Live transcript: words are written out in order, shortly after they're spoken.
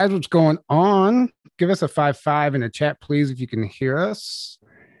Guys, what's going on? Give us a 5-5 in the chat, please, if you can hear us.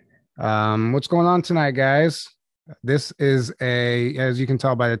 What's going on tonight, guys? This is as you can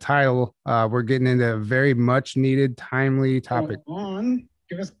tell by the title, we're getting into a very much needed, timely topic.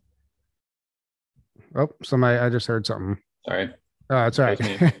 Give us. Oh, I just heard something. Sorry. It's all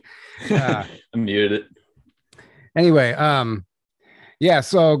right. I muted it. Anyway, yeah,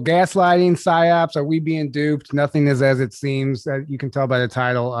 so gaslighting, psyops, are we being duped? Nothing is as it seems. You can tell by the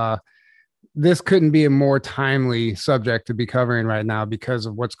title. This couldn't be a more timely subject to be covering right now because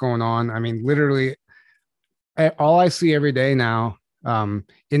of what's going on. I mean, literally, all I see every day now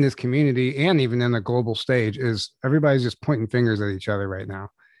in this community and even in the global stage is everybody's just pointing fingers at each other right now.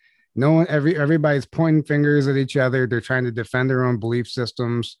 Everybody's pointing fingers at each other. They're trying to defend their own belief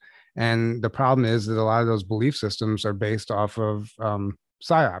systems. And the problem is that a lot of those belief systems are based off of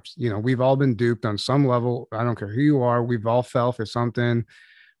psyops. You know, we've all been duped on some level. I don't care who you are. We've all fell for something.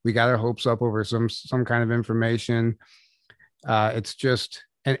 We got our hopes up over some kind of information. It's just,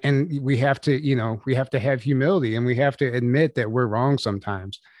 and we have to have humility, and we have to admit that we're wrong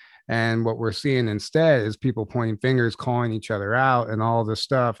sometimes. And what we're seeing instead is people pointing fingers, calling each other out, and all this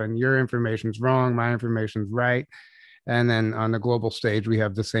stuff. And your information's wrong, my information's right. And then on the global stage, we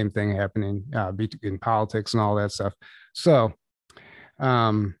have the same thing happening in politics and all that stuff. So,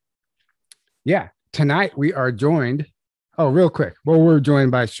 yeah, tonight we are joined. Oh, real quick. Well, we're joined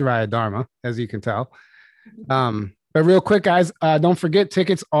by Shariah Dharma, as you can tell. But real quick, guys, don't forget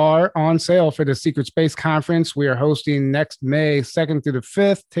tickets are on sale for the Secret Space Conference. We are hosting next May 2nd through the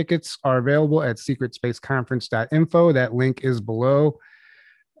 5th. Tickets are available at secretspaceconference.info. That link is below.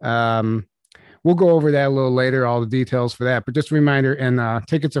 We'll go over that a little later, all the details for that. But just a reminder, and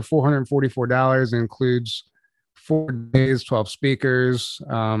tickets are $444. It includes 4 days, 12 speakers,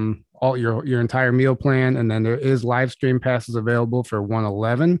 all your entire meal plan, and then there is live stream passes available for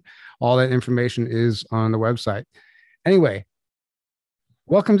 111. All that information is on the website. Anyway,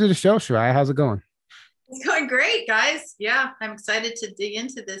 welcome to the show, Shariah. How's it going? It's going great, guys. Yeah, I'm excited to dig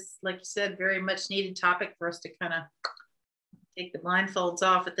into this, like you said, very much needed topic for us to kind of take the blindfolds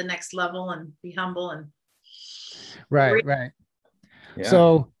off at the next level and be humble and right. Yeah.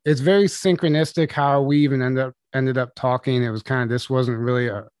 So it's very synchronistic how we even ended up talking. It was kind of, this wasn't really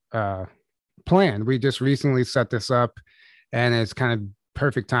a plan. We just recently set this up, and it's kind of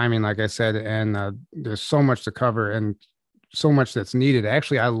perfect timing, like I said, and there's so much to cover and so much that's needed.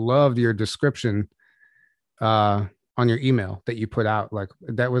 Actually, I loved your description on your email that you put out. Like,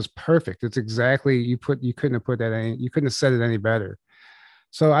 that was perfect. It's exactly, you couldn't have put that you couldn't have said it any better.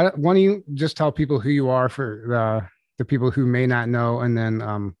 So why don't you just tell people who you are for the people who may not know, and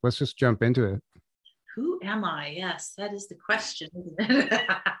then let's just jump into it. Who am I? Yes, that is the question, isn't it?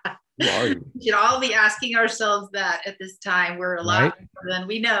 Who are you? We should all be asking ourselves that at this time. We're a lot more than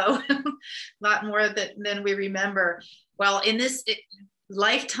we know, a lot more than we remember. Well, in this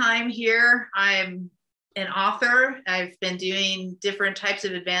lifetime here, I'm an author. I've been doing different types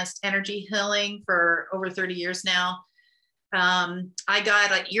of advanced energy healing for over 30 years now. I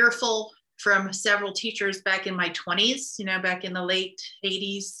got an earful from several teachers back in my 20s, back in the late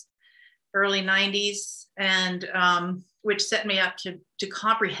 80s, early 90s, and which set me up to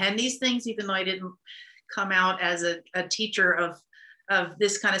comprehend these things, even though I didn't come out as a teacher of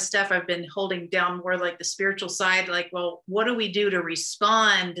this kind of stuff. I've been holding down more like the spiritual side, like, well, what do we do to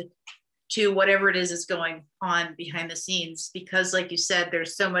respond to whatever it is going on behind the scenes? Because like you said,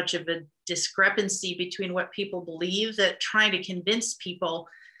 there's so much of a discrepancy between what people believe that trying to convince people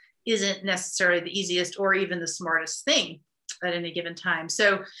isn't necessarily the easiest or even the smartest thing at any given time.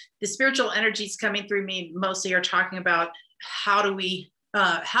 So the spiritual energies coming through me mostly are talking about how do we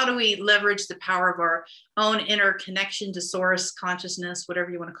leverage the power of our own inner connection to source, consciousness,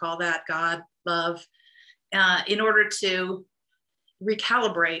 whatever you want to call that, God, love, in order to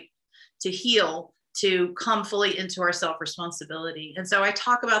recalibrate, to heal, to come fully into our self-responsibility. And so I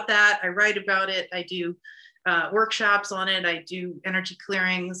talk about that. I write about it. I do workshops on it. I do energy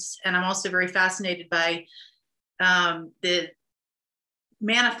clearings. And I'm also very fascinated by the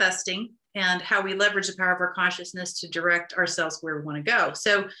manifesting and how we leverage the power of our consciousness to direct ourselves where we want to go.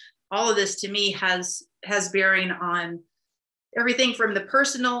 So all of this to me has bearing on everything from the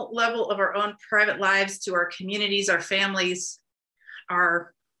personal level of our own private lives to our communities, our families,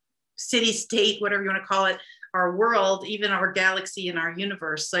 our city, state, whatever you want to call it, our world, even our galaxy and our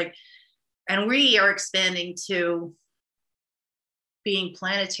universe. And we are expanding to being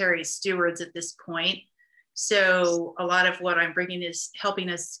planetary stewards at this point. So a lot of what I'm bringing is helping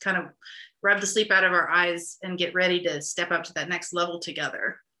us kind of rub the sleep out of our eyes and get ready to step up to that next level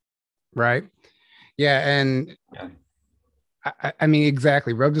together. Right. Yeah. And I mean,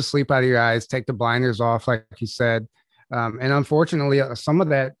 exactly. Rub the sleep out of your eyes, take the blinders off, like you said. And unfortunately, some of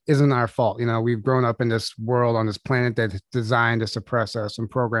that isn't our fault. You know, we've grown up in this world on this planet that's designed to suppress us and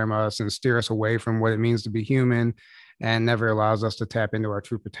program us and steer us away from what it means to be human, and never allows us to tap into our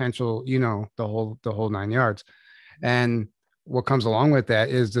true potential. You know, the whole nine yards. And what comes along with that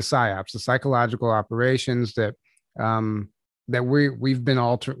is the psyops, the psychological operations that that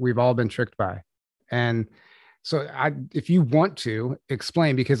we've all been tricked by. And so if you want to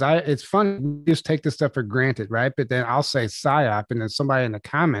explain, because it's fun, we just take this stuff for granted, right? But then I'll say psyop, and then somebody in the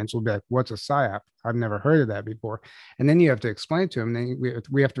comments will be like, "What's a psyop? I've never heard of that before." And then you have to explain to them. Then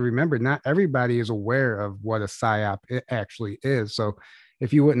we have to remember, not everybody is aware of what a psyop actually is. So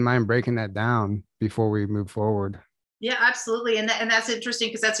if you wouldn't mind breaking that down before we move forward. Yeah, absolutely. And that's interesting,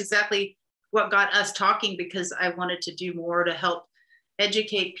 because that's exactly what got us talking, because I wanted to do more to help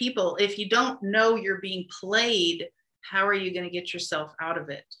educate people. If you don't know you're being played, how are you going to get yourself out of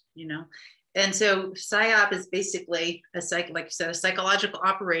it? You know? And so PSYOP is basically like you said, a psychological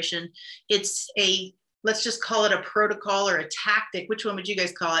operation. It's let's just call it a protocol or a tactic. Which one would you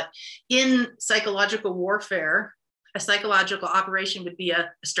guys call it? In psychological warfare, a psychological operation would be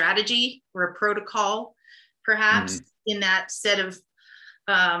a strategy or a protocol, perhaps, in that set of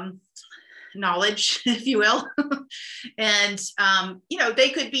knowledge, if you will. And, they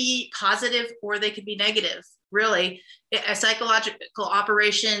could be positive or they could be negative. Really, a psychological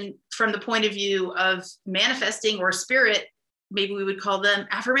operation from the point of view of manifesting or spirit, maybe we would call them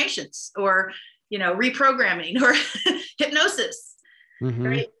affirmations or, reprogramming or hypnosis,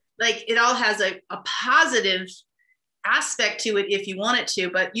 right? Like it all has a positive aspect to it if you want it to,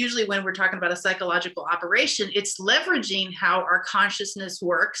 but usually when we're talking about a psychological operation, it's leveraging how our consciousness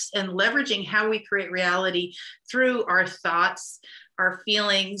works and leveraging how we create reality through our thoughts, our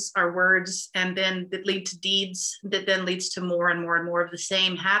feelings, our words, and then that lead to deeds that then leads to more and more and more of the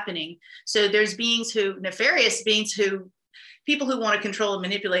same happening. So there's nefarious beings people who want to control and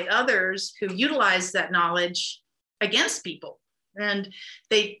manipulate others, who utilize that knowledge against people, and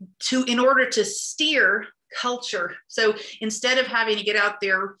in order to steer culture. So instead of having to get out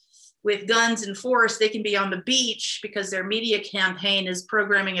there with guns and force, they can be on the beach because their media campaign is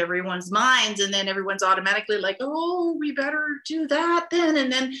programming everyone's minds, and then everyone's automatically like, oh, we better do that then.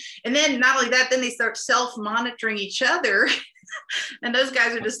 And then not only that, then they start self-monitoring each other and those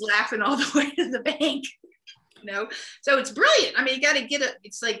guys are just laughing all the way to the bank. So it's brilliant. I mean, you got to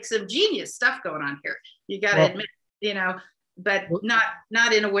it's like some genius stuff going on here. You got to admit, but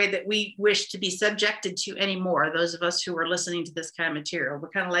not in a way that we wish to be subjected to anymore. Those of us who are listening to this kind of material, we're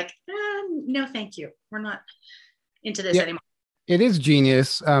kind of like, no, thank you. We're not into this anymore. It is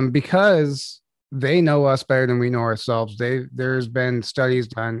genius because they know us better than we know ourselves. There's been studies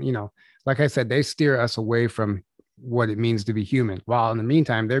done, like I said, they steer us away from what it means to be human. While in the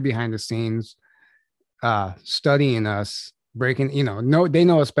meantime, they're behind the scenes studying us, breaking, they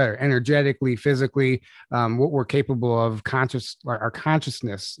know us better energetically, physically, what we're capable of, our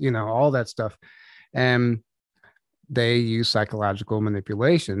consciousness, all that stuff. And they use psychological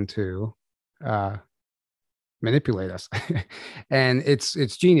manipulation to manipulate us. And it's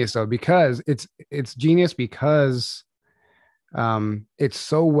genius though, because it's genius because it's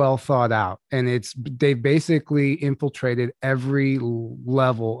so well thought out, and they basically infiltrated every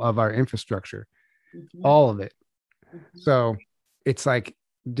level of our infrastructure, all of it. So it's like,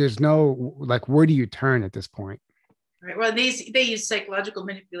 there's no, like, where do you turn at this point? Right. Well, they use psychological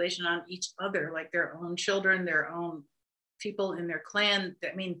manipulation on each other, like their own children, their own people in their clan.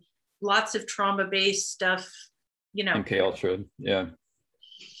 I mean, lots of trauma-based stuff, MK Ultra. Yeah.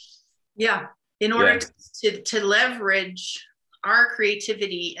 Yeah. In order to leverage our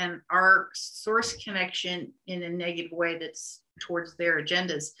creativity and our source connection in a negative way that's towards their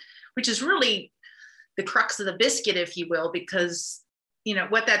agendas, which is really the crux of the biscuit, if you will, because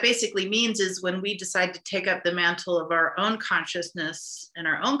what that basically means is when we decide to take up the mantle of our own consciousness and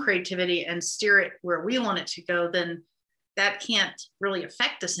our own creativity and steer it where we want it to go, then that can't really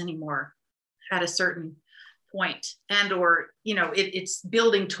affect us anymore at a certain point. And it's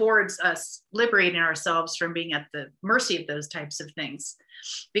building towards us liberating ourselves from being at the mercy of those types of things,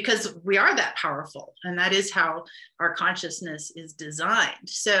 because we are that powerful, and that is how our consciousness is designed.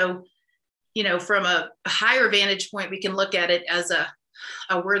 So from a higher vantage point, we can look at it as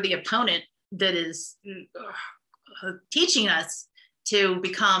a worthy opponent that is teaching us to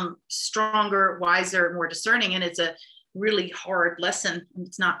become stronger, wiser, more discerning. And it's a really hard lesson.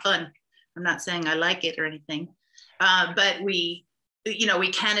 It's not fun. I'm not saying I like it or anything, but we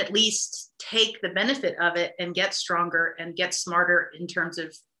can at least take the benefit of it and get stronger and get smarter in terms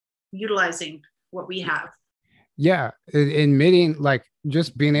of utilizing what we have. Yeah, admitting, like,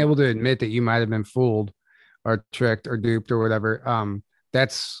 just being able to admit that you might have been fooled or tricked or duped or whatever.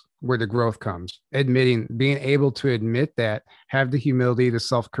 That's where the growth comes. Admitting, being able to admit that, have the humility to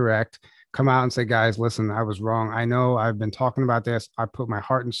self-correct, come out and say, guys, listen, I was wrong. I know I've been talking about this. I put my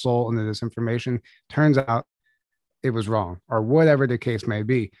heart and soul into this information. Turns out it was wrong, or whatever the case may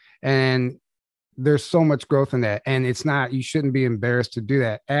be. And there's so much growth in that. And it's not, you shouldn't be embarrassed to do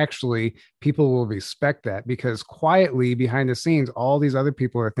that. Actually, people will respect that, because quietly behind the scenes, all these other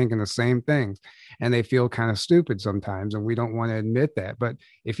people are thinking the same things, and they feel kind of stupid sometimes. And we don't want to admit that. But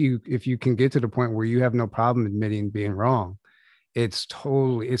if you can get to the point where you have no problem admitting being wrong, it's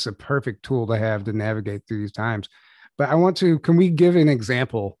a perfect tool to have to navigate through these times. But can we give an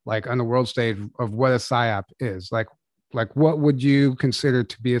example, like on the world stage, of what a PSYOP is? Like what would you consider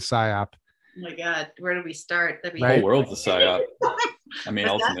to be a PSYOP? Oh my God, where do we start? The whole world's a PSYOP. I mean,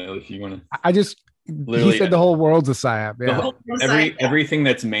 ultimately, if you want to. He said the whole world's a PSYOP. Yeah. Everything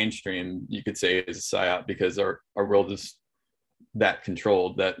that's mainstream, you could say, is a PSYOP, because our world is that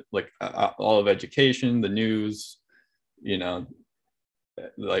controlled, that like all of education, the news,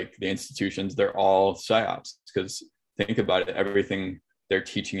 like the institutions, they're all PSYOPs. Because think about it, everything they're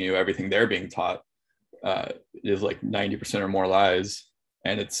teaching you, everything they're being taught is like 90% or more lies.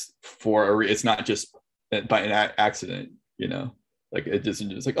 And it's it's not just by an accident, like it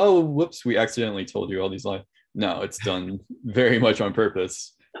isn't just like, oh, whoops, we accidentally told you all these lies. No, it's done very much on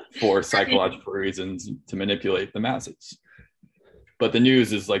purpose for psychological reasons, to manipulate the masses. But the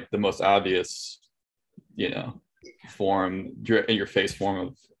news is like the most obvious, form, your face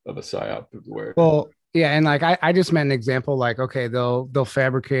form of a PSYOP. Well, yeah, and like I just meant an example, like, okay, they'll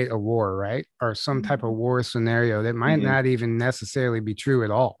fabricate a war, right? Or some type of war scenario that might not even necessarily be true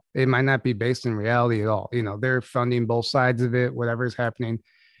at all. It might not be based in reality at all. They're funding both sides of it, whatever is happening,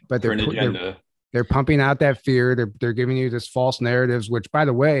 but they're pumping out that fear. They're giving you this false narratives, which, by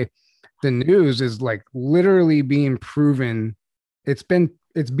the way, the news is like literally being proven. It's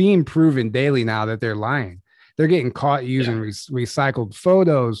being proven daily now that they're lying. They're getting caught using recycled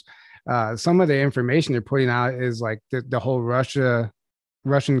photos. Some of the information they're putting out is like the whole Russian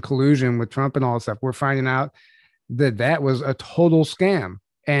collusion with Trump and all that stuff. We're finding out that was a total scam,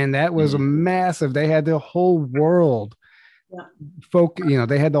 and that was a massive. They had the whole world,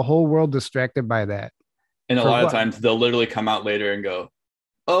 they had the whole world distracted by that. And a lot of times they'll literally come out later and go,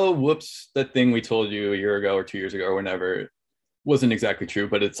 "Oh, whoops, that thing we told you a year ago or 2 years ago or whenever wasn't exactly true."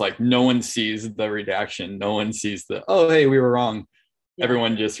 But it's like no one sees the redaction. No one sees oh, hey, we were wrong.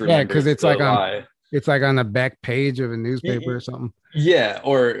 Everyone just remembers because it's like on the back page of a newspaper or something. Yeah,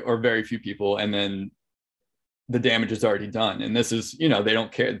 or very few people, and then the damage is already done. And this is, they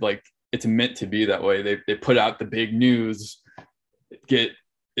don't care. Like, it's meant to be that way. They put out the big news,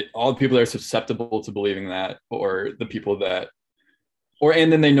 all the people that are susceptible to believing that, or the people that,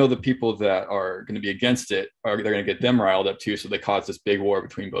 and then they know the people that are going to be against it they're going to get them riled up too. So they cause this big war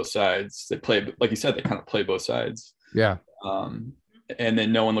between both sides. They play, like you said, they kind of play both sides. Yeah. And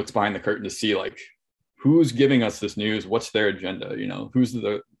then no one looks behind the curtain to see like who's giving us this news, what's their agenda,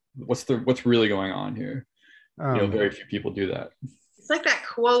 what's really going on here. Very few people do that. It's like that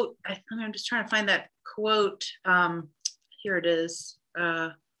quote. I'm just trying to find that quote. Here it is.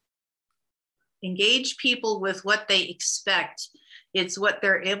 Engage people with what they expect. It's what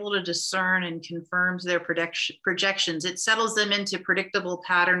they're able to discern and confirms their projections. It settles them into predictable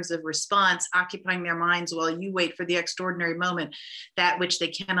patterns of response, occupying their minds while you wait for the extraordinary moment, that which they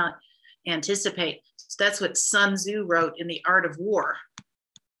cannot anticipate. So that's what Sun Tzu wrote in The Art of War.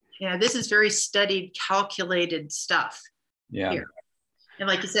 This is very studied, calculated stuff. Yeah. Here. And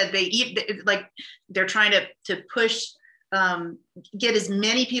like you said, they're trying to push, get as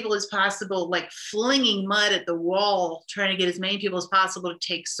many people as possible, like flinging mud at the wall, trying to get as many people as possible to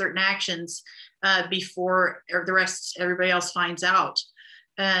take certain actions before everybody else finds out.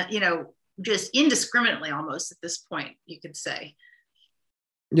 Just indiscriminately almost at this point, you could say.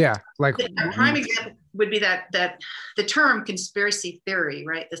 Yeah, like a prime example would be that the term conspiracy theory,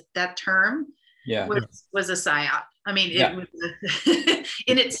 right? That term was a PSYOP. I mean, it was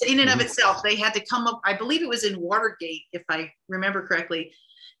in and of itself. They had to come up. I believe it was in Watergate, if I remember correctly.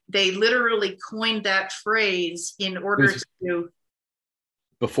 They literally coined that phrase in order to.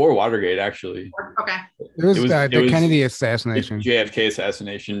 Before Watergate, actually. Okay. It was the Kennedy assassination. JFK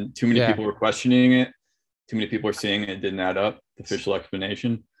assassination. Too many people were questioning it. Too many people were seeing it didn't add up, the official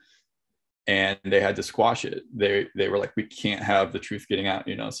explanation. And they had to squash it. They were like, we can't have the truth getting out,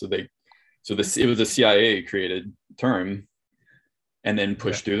 So it was a CIA created term and then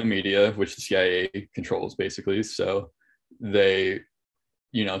pushed through the media, which the CIA controls basically. So they,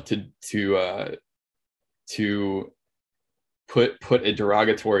 to to put a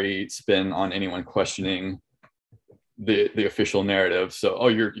derogatory spin on anyone questioning the official narrative. So, oh,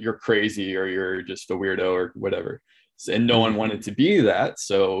 you're crazy, or you're just a weirdo, or whatever. And no one wanted to be that,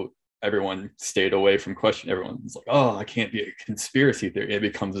 so everyone stayed away from questioning. Everyone's like, oh, I can't be a conspiracy theory. It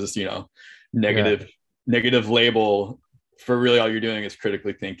becomes this, negative label for really all you're doing is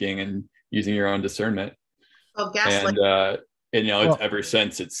critically thinking and using your own discernment. Oh, gaslight. And it's ever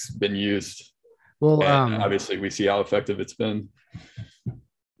since it's been used. Well, obviously we see how effective it's been.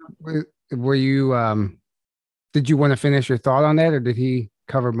 Were you did you want to finish your thought on that, or did he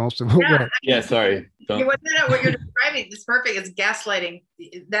cover most of it? Yeah, sorry. What you're describing is perfect. It's gaslighting.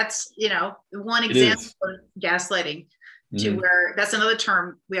 That's one example of gaslighting, to where that's another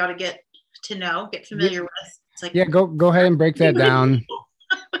term we ought to get familiar with. It's like, go ahead and break that down,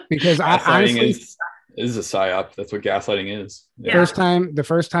 because I honestly is a psyop. That's what gaslighting is. Yeah. The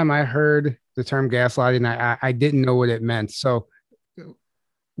first time I heard the term gaslighting, I didn't know what it meant. So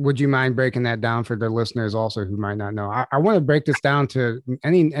would you mind breaking that down for the listeners also who might not know? I want to break this down to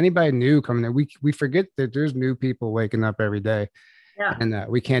anybody new coming in. We forget that there's new people waking up every day, and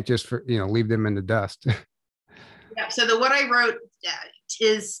we can't just leave them in the dust. Yeah. So what I wrote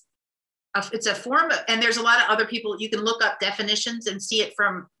is it's a form of, and there's a lot of other people, you can look up definitions and see it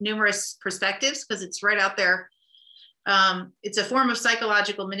from numerous perspectives because it's right out there. It's a form of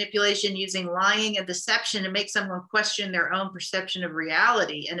psychological manipulation using lying and deception to make someone question their own perception of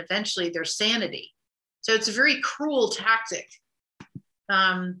reality and eventually their sanity. So it's a very cruel tactic.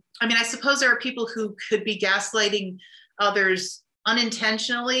 I suppose there are people who could be gaslighting others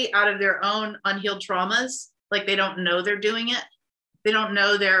unintentionally out of their own unhealed traumas. Like they don't know they're doing it. They don't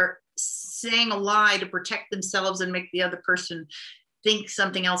know they're saying a lie to protect themselves and make the other person think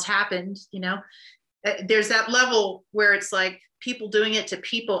something else happened. There's that level where it's like people doing it to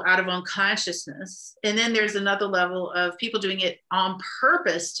people out of unconsciousness. And then there's another level of people doing it on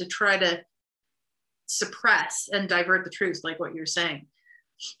purpose to try to suppress and divert the truth, like what you're saying.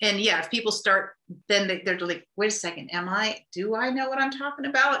 And if people start, then they're like, wait a second, do I know what I'm talking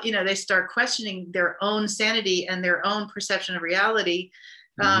about? They start questioning their own sanity and their own perception of reality.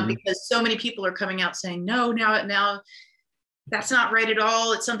 Because so many people are coming out saying, no, now that's not right at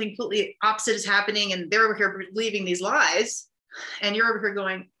all. It's something completely opposite is happening. And they're over here believing these lies. And you're over here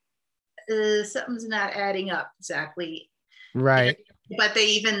going, something's not adding up exactly. Right. But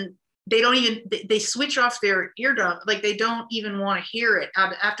they switch off their eardrum. Like they don't even want to hear it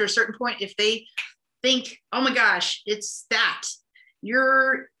after a certain point. If they think, oh my gosh, it's that,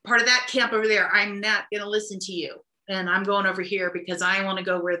 you're part of that camp over there, I'm not going to listen to you. And I'm going over here because I want to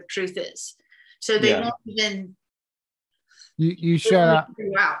go where the truth is. So they won't even. You shut out.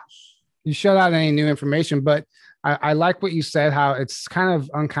 You shut out any new information, but I like what you said. How it's kind of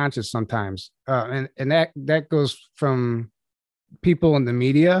unconscious sometimes, and that goes from people in the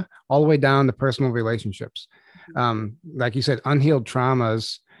media all the way down to personal relationships. Like you said, unhealed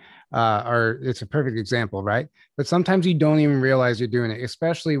traumas. It's a perfect example, right? But sometimes you don't even realize you're doing it,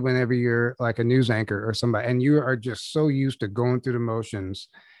 especially whenever you're like a news anchor or somebody, and you are just so used to going through the motions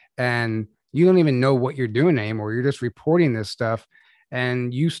and you don't even know what you're doing anymore. You're just reporting this stuff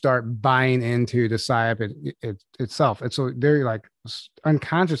and you start buying into the psyop itself. And so they're like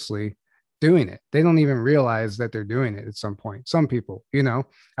unconsciously doing it. They don't even realize that they're doing it at some point. Some people,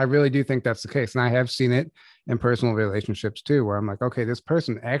 I really do think that's the case. And I have seen it in personal relationships too, where I'm like, okay, this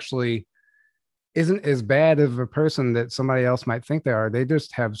person actually isn't as bad of a person that somebody else might think they are. They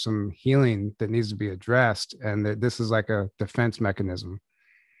just have some healing that needs to be addressed. And that this is like a defense mechanism.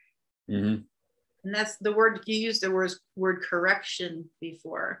 Mm-hmm. And that's the word you used, the word correction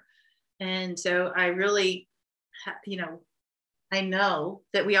before. And so I really, I know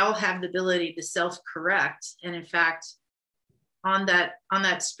that we all have the ability to self-correct. And in fact, on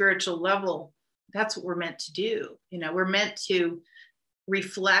that spiritual level, that's what we're meant to do. We're meant to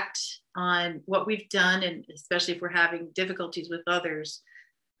reflect on what we've done. And especially if we're having difficulties with others,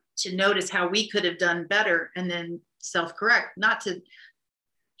 to notice how we could have done better and then self-correct, not to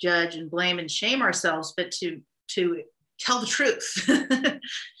judge and blame and shame ourselves, but to tell the truth, to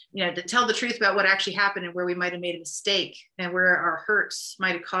tell the truth about what actually happened and where we might've made a mistake and where our hurts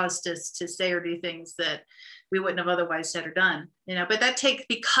might've caused us to say or do things that we wouldn't have otherwise said or done, but that takes,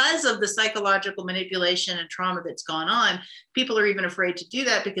 because of the psychological manipulation and trauma that's gone on, people are even afraid to do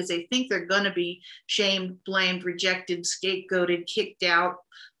that because they think they're going to be shamed, blamed, rejected, scapegoated, kicked out,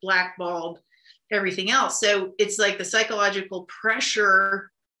 blackballed, everything else. So it's like the psychological pressure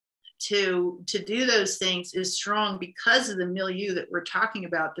to do those things is strong because of the milieu that we're talking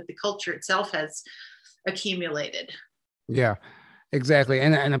about, that the culture itself has accumulated. Yeah. Exactly.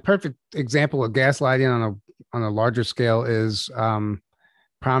 And a perfect example of gaslighting on a larger scale is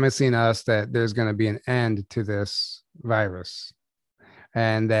promising us that there's going to be an end to this virus,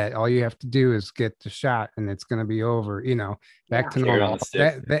 and that all you have to do is get the shot and it's going to be over, back to normal.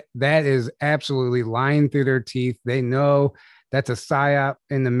 That is absolutely lying through their teeth. They know that's a psyop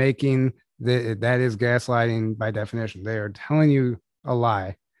in the making. That is gaslighting by definition. They are telling you a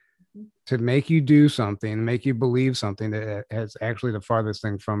lie to make you do something, make you believe something that is actually the farthest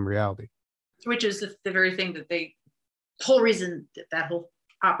thing from reality. Which is the very thing that whole reason that whole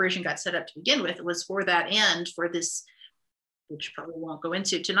operation got set up to begin with, was for that end, for this, which probably won't go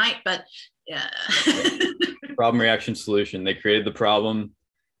into tonight, but problem, reaction, solution. They created the problem,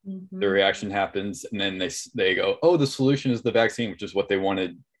 the reaction happens, and then they go, oh, the solution is the vaccine, which is what they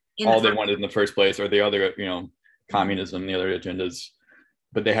wanted, they wanted in the first place, or the other, communism, the other agendas.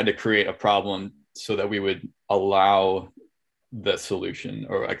 But they had to create a problem so that we would allow the solution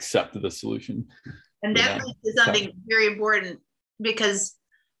or accept the solution. And that is something very important, because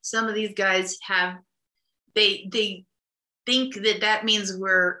some of these guys they think that means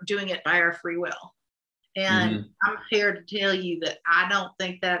we're doing it by our free will. And I'm here to tell you that I don't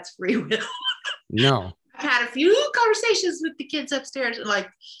think that's free will. No. I've had a few conversations with the kids upstairs, like,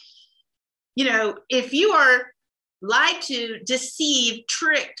 if you are lied to, deceived,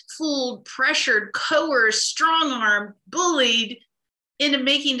 tricked, fooled, pressured, coerced, strong-armed, bullied into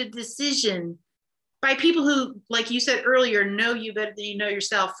making a decision by people who, like you said earlier, know you better than you know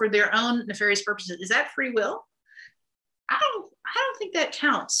yourself for their own nefarious purposes, is that free will? I don't think that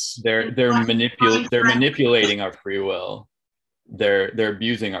counts. They're manipulating our free will. They're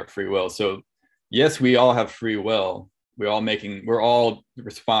abusing our free will. So yes, we all have free will. We're all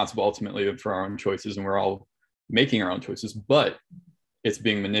responsible ultimately for our own choices, and we're all making our own choices, but it's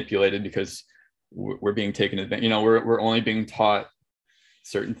being manipulated because we're being taken advantage. We're only being taught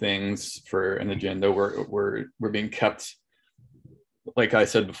certain things for an agenda. We're being kept, like I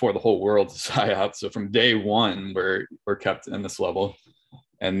said before, the whole world's a psyop. So from day one, we're kept in this level,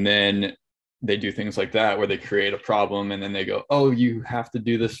 and then they do things like that where they create a problem, and then they go, oh, you have to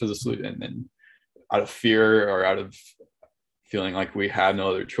do this for the solution, and then out of fear or out of feeling like we have no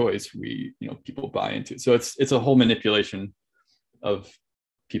other choice, people buy into it. So it's a whole manipulation of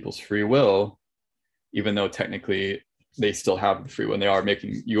people's free will, even though technically they still have the free will, and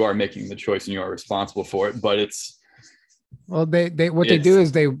you are making the choice and you are responsible for it. But they do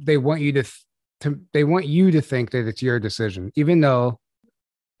is they want you to think that it's your decision, even though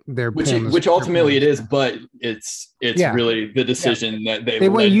they're which ultimately it is, but it's really the decision that they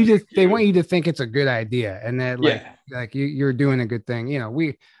want you to think it's a good idea, and that like you're doing a good thing.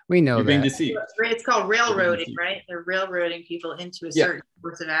 We know you're being deceived. It's called railroading, right? They're railroading people into a certain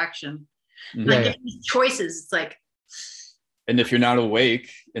course of action. Like these choices, it's like. And if you're not awake,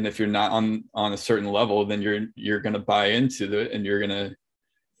 and if you're not on a certain level, then you're going to buy into it, and you're going to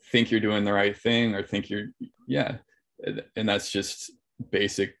think you're doing the right thing, or think and that's just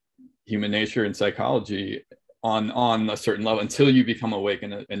basic human nature and psychology on a certain level, until you become awake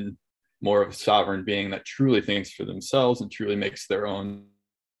and more of a sovereign being that truly thinks for themselves and truly makes their own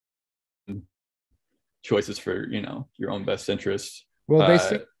choices for your own best interest,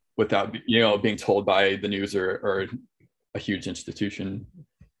 without being told by the news or a huge institution,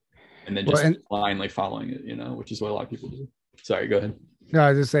 and then just blindly following it, which is what a lot of people do. Sorry, go ahead. No, I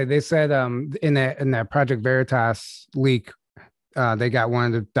was just saying, they said in that Project Veritas leak, they got one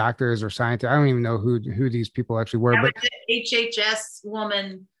of the doctors or scientists. I don't even know who these people actually were. But the HHS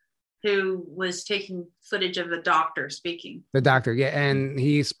woman who was taking footage of the doctor speaking. The doctor, yeah, and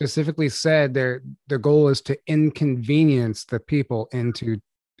he specifically said their goal is to inconvenience the people into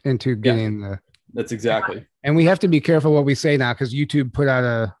getting the. That's exactly. And we have to be careful what we say now, because YouTube put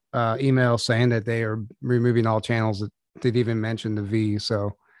out a email saying that they are removing all channels that did even mention the V.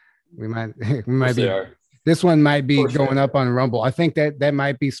 So we might be. This one might be going up on Rumble. I think that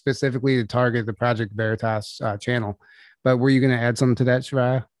might be specifically to target the Project Veritas channel. But were you going to add something to that,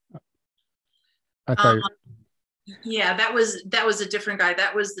 Shreya? I thought. Yeah, that was a different guy.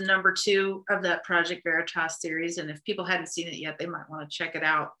 That was the number 2 of that Project Veritas series. And if people hadn't seen it yet, they might want to check it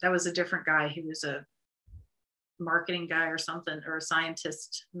out. That was a different guy. He was a marketing guy or something, or a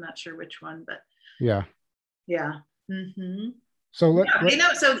scientist. I'm not sure which one, but yeah. Mm-hmm. So they know.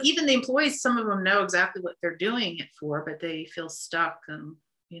 So even the employees, some of them know exactly what they're doing it for, but they feel stuck, and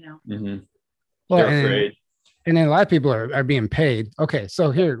Mm-hmm. Well, they're afraid. And then a lot of people are being paid. Okay,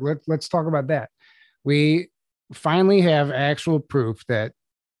 so here let's talk about that. We finally have actual proof that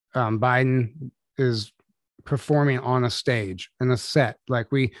Biden is performing on a stage and a set. Like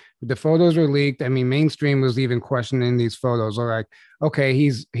the photos were leaked. I mean, mainstream was even questioning these photos. They're like, okay,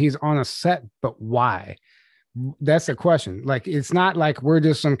 he's on a set, but why? That's a question. Like, it's not like we're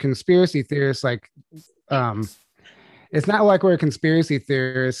just some conspiracy theorists. Like, it's not like we're a conspiracy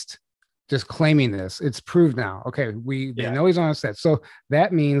theorist just claiming this. It's proved now. Okay, they know he's on a set. So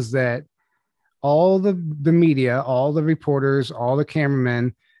that means that all the media, all the reporters, all the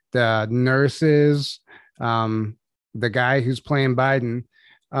cameramen, the nurses, the guy who's playing Biden,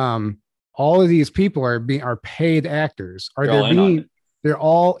 all of these people are paid actors. They're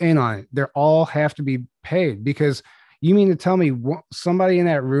all in on it. They're all have to be paid, because you mean to tell me somebody in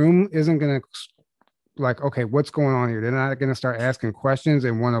that room isn't going to, like, okay, what's going on here? They're not going to start asking questions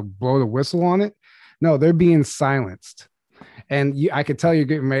and want to blow the whistle on it. No, they're being silenced. And I could tell you're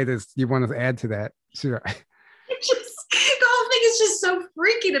getting ready to, you want to add to that. Sure. The whole thing is just so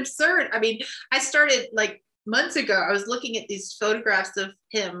freaking absurd. I mean, I started like months ago, I was looking at these photographs of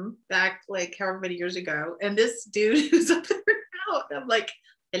him back like however many years ago. And this dude who's up there now, I'm like,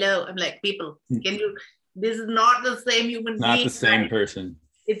 hello. I'm like, people, this is not the same human being. Not the same person.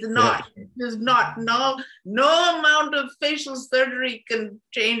 It's not. Yeah. There's not. No amount of facial surgery can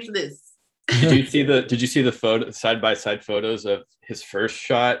change this. Did you see the photo, side by side photos of his first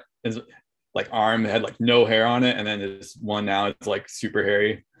shot? His like arm had like no hair on it, and then this one now it's like super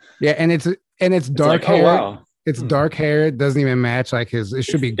hairy. Yeah, and it's dark hair. Oh, wow. It's dark hair. It doesn't even match like his. It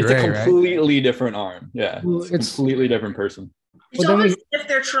should be gray. It's a completely different arm. Yeah, it's a completely different person. It's almost as if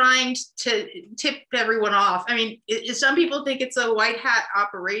they're trying to tip everyone off. I mean, some people think it's a white hat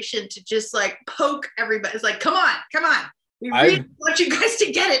operation to just like poke everybody. It's like, come on. We really want you guys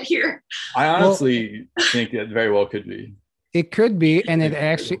to get it here. I honestly think it very well could be. It could be. And it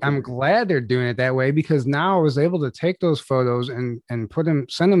actually, I'm glad they're doing it that way, because now I was able to take those photos and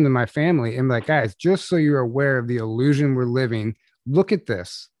send them to my family and be like, guys, just so you're aware of the illusion we're living, look at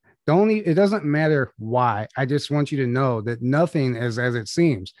this. It doesn't matter why. I just want you to know that nothing is as it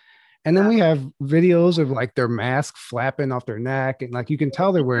seems. And then we have videos of like their mask flapping off their neck, and like you can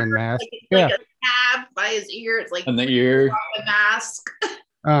tell they're wearing masks. Like a tab by his ear. It's like in the ear. The mask.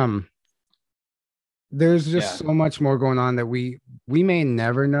 There's just so much more going on that we may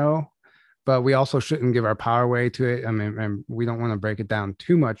never know, but we also shouldn't give our power away to it. I mean, and we don't want to break it down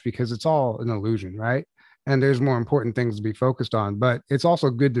too much, because it's all an illusion, right? And there's more important things to be focused on, but it's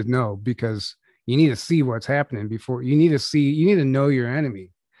also good to know, because you need to see what's happening before you need to know your enemy.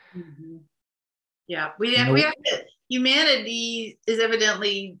 Mm-hmm. Yeah, we have to, humanity is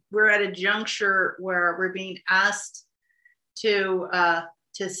evidently, we're at a juncture where we're being asked to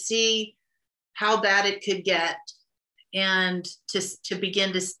see how bad it could get, and to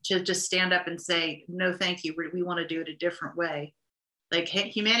begin to just stand up and say, no, thank you. We want to do it a different way. Like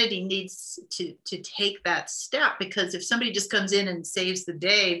humanity needs to take that step, because if somebody just comes in and saves the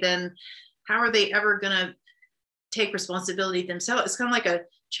day, then how are they ever going to take responsibility themselves? It's kind of like a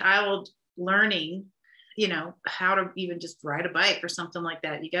child learning, how to even just ride a bike or something like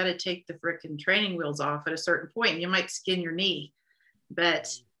that. You got to take the frickin' training wheels off at a certain point. You might skin your knee,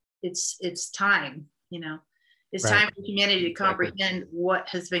 but it's time, it's time for humanity to comprehend what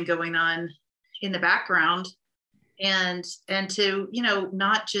has been going on in the background, and to,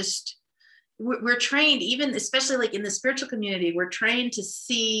 not just, we're trained, even especially like in the spiritual community, we're trained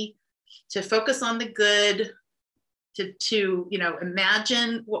to focus on the good, to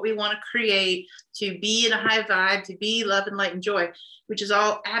imagine what we want to create, to be in a high vibe, to be love and light and joy, which is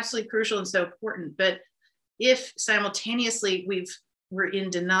all absolutely crucial and so important. But if simultaneously we're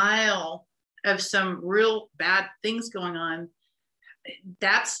in denial of some real bad things going on,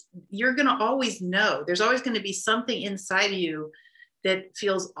 you're going to always know. There's always going to be something inside of you that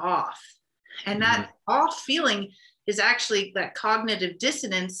feels off. And that off feeling is actually, that cognitive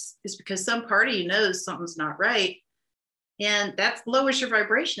dissonance is because some part of you knows something's not right. And that lowers your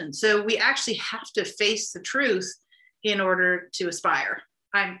vibration. So we actually have to face the truth in order to aspire.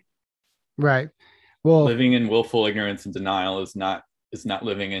 Right. Well, living in willful ignorance and denial is not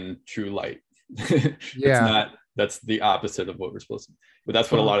living in true light. That's the opposite of what we're supposed to. But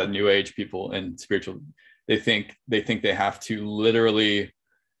that's what a lot of new age people and spiritual, they think they have to literally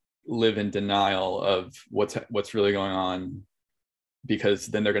live in denial of what's really going on, because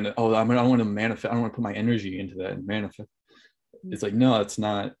then they're gonna, I want to manifest, I don't want to put my energy into that and manifest. It's like, no, that's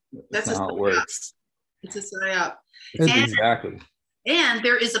not how it works. It's a psyop. Exactly. And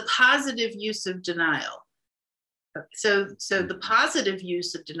there is a positive use of denial. So the positive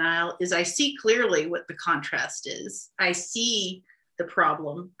use of denial is, I see clearly what the contrast is. I see the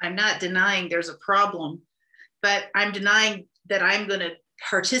problem. I'm not denying there's a problem, but I'm denying that I'm going to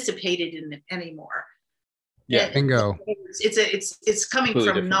participate in it anymore. Yeah. Bingo. It's coming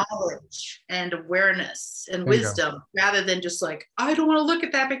Completely from different. knowledge and awareness and Bingo. wisdom, rather than just like, I don't want to look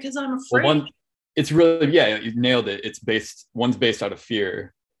at that because I'm afraid. Well, it's really, yeah, you nailed it. One's based out of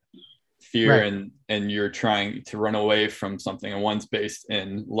fear, Right. and you're trying to run away from something, and one's based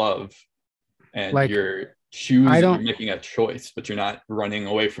in love, and Like, you're making a choice, but you're not running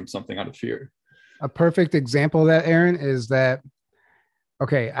away from something out of fear. a perfect example of that, Aaron, is that,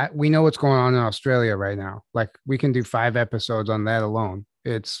 okay, we know what's going on in Australia right now. Like, we can do 5 episodes on that alone.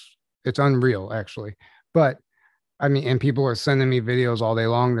 It's unreal, actually. But I mean, and people are sending me videos all day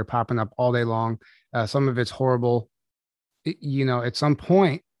long. They're popping up all day long. Some of it's horrible. At some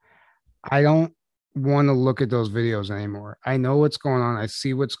point, I don't want to look at those videos anymore. I know what's going on. I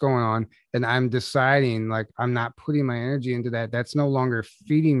see what's going on. And I'm deciding, like, I'm not putting my energy into that. That's no longer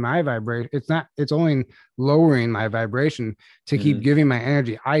feeding my vibration. It's only lowering my vibration to keep giving my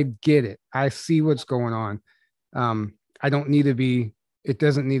energy. I get it. I see what's going on. I don't need to be, it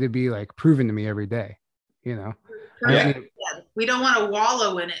doesn't need to be like proven to me every day, We don't want to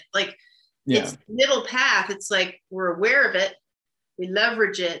wallow in it. Like, it's middle path. It's like, we're aware of it, we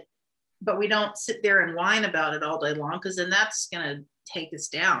leverage it, but we don't sit there and whine about it all day long, because then that's going to take us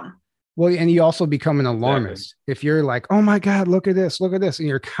down. Well, and you also become an alarmist. Exactly. If you're like, oh my God, look at this, and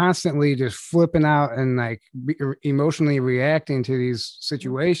you're constantly just flipping out and like emotionally reacting to these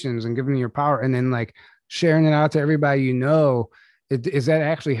situations and giving your power, and then like sharing it out to everybody, is that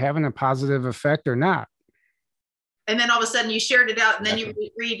actually having a positive effect or not? And then all of a sudden you shared it out, and then you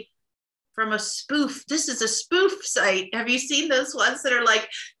read from a spoof. This is a spoof site. Have you seen those ones that are like,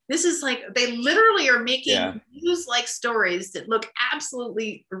 this is like, they literally are making news-like stories that look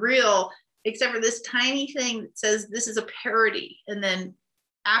absolutely real, except for this tiny thing that says this is a parody. And then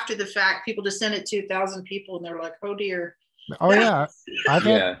after the fact, people just send it to 1,000 people, and they're like, oh dear. Oh yeah.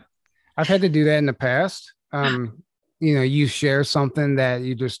 I've had to do that in the past. You share something that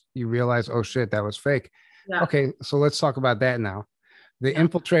you realize, oh shit, that was fake. Yeah. Okay, so let's talk about that now. The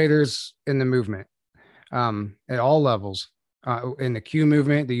infiltrators in the movement, at all levels, in the Q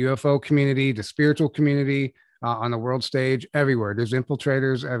movement, the UFO community, the spiritual community, on the world stage, everywhere. There's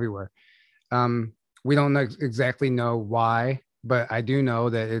infiltrators everywhere. We don't exactly know why, but I do know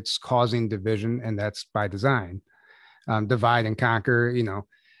that it's causing division, and that's by design. Divide and conquer,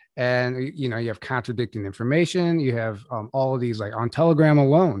 and you have contradicting information. You have all of these, like on Telegram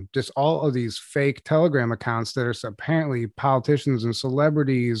alone, just all of these fake Telegram accounts that are apparently politicians and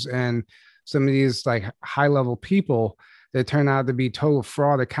celebrities, and some of these like high level people that turn out to be total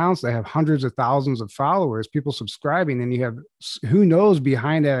fraud accounts that have hundreds of thousands of followers, people subscribing, and you have who knows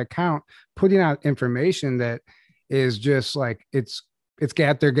behind that account putting out information that is just like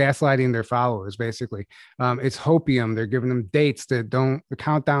they're gaslighting their followers, basically. It's hopium. They're giving them dates that don't, the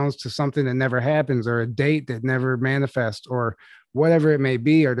countdowns to something that never happens, or a date that never manifests, or whatever it may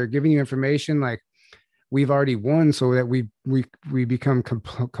be. Or they're giving you information like, we've already won, so that we become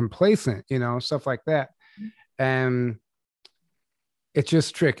complacent, stuff like that. And it's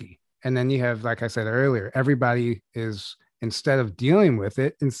just tricky. And then you have, like I said earlier, everybody is, instead of dealing with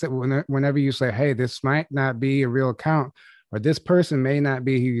it, whenever you say, hey, this might not be a real account, or this person may not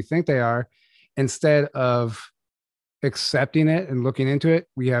be who you think they are, instead of accepting it and looking into it,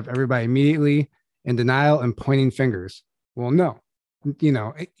 we have everybody immediately in denial and pointing fingers. Well, no,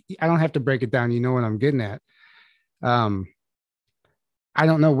 I don't have to break it down. You know what I'm getting at. I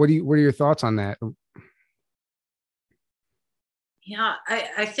don't know. What are your thoughts on that? Yeah,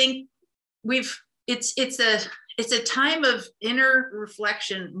 I think it's a time of inner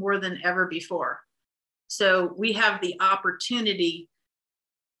reflection more than ever before. So we have the opportunity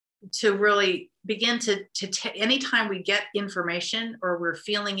to really begin to anytime we get information, or we're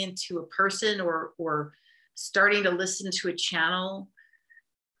feeling into a person, or starting to listen to a channel.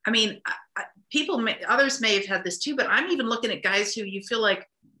 I mean, others may have had this too, but I'm even looking at guys who you feel like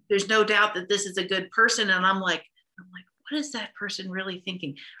there's no doubt that this is a good person. And I'm like, what is that person really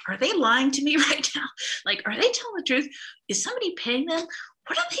thinking? Are they lying to me right now? Like, are they telling the truth? Is somebody paying them?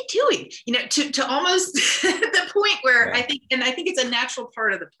 What are they doing? To almost the point where I think it's a natural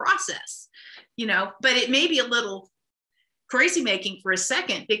part of the process, but it may be a little crazy making for a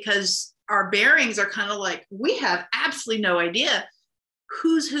second, because our bearings are kind of like, we have absolutely no idea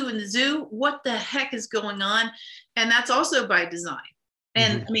who's who in the zoo, what the heck is going on. And that's also by design.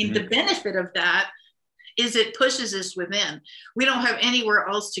 And I mean, the benefit of that is it pushes us within. We don't have anywhere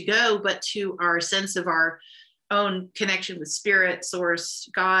else to go but to our sense of our own connection with spirit, source,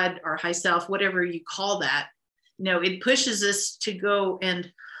 God, our high self, whatever you call that. It pushes us to go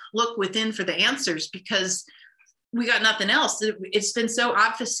and look within for the answers, because we got nothing else. It's been so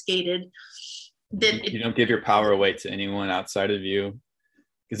obfuscated You don't give your power away to anyone outside of you.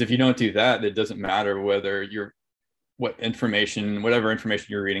 Because if you don't do that, it doesn't matter whether whatever information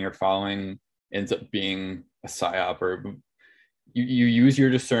you're reading or following ends up being a psyop, or you use your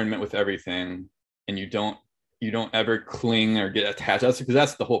discernment with everything, and you don't ever cling or get attached.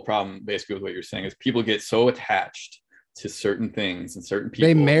 That's the whole problem basically with what you're saying, is people get so attached to certain things and certain people.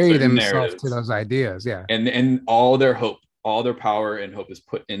 They marry themselves to those ideas. Yeah. And all their hope, all their power and hope is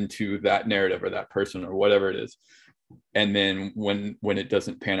put into that narrative or that person or whatever it is. And then when it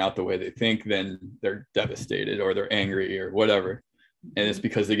doesn't pan out the way they think, then they're devastated or they're angry or whatever. And it's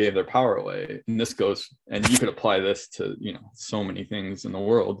because they gave their power away. And this goes, and you could apply this to, so many things in the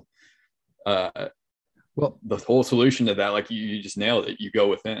world. Well, the whole solution to that, like you just nailed it. You go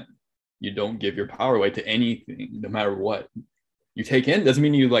within. You don't give your power away to anything, no matter what. You take in, doesn't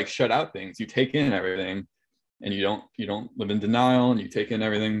mean you like shut out things. You take in everything, and you don't live in denial, and you take in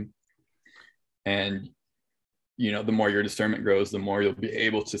everything. And the more your discernment grows, the more you'll be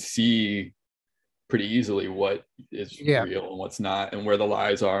able to see pretty easily what is real and what's not, and where the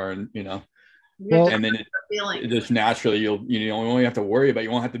lies are, and and then it just naturally you only have to worry about. You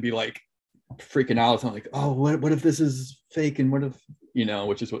won't have to be like freaking out. Like, oh, what if this is fake, and what if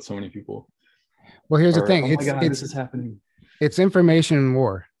which is what so many people. Well, here's the thing. Oh my God, this is happening. It's information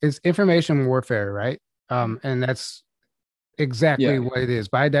war. It's information warfare, right? And that's exactly what it is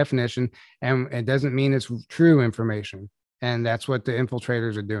by definition. And it doesn't mean it's true information. And that's what the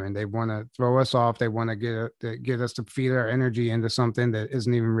infiltrators are doing. They want to throw us off. They want to get us to feed our energy into something that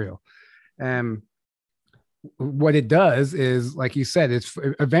isn't even real. What it does is, like you said, it's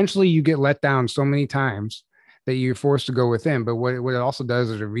eventually you get let down so many times that you're forced to go within. But what it also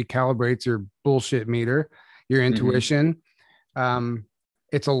does is it recalibrates your bullshit meter, your intuition.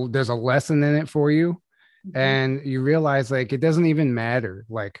 There's a lesson in it for you. And you realize, like, it doesn't even matter.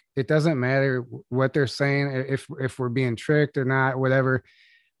 Like, it doesn't matter what they're saying, if we're being tricked or not, whatever,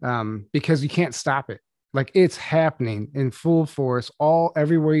 because you can't stop it. Like, it's happening in full force,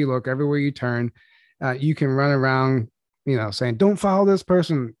 everywhere you look, everywhere you turn. You can run around, saying, don't follow this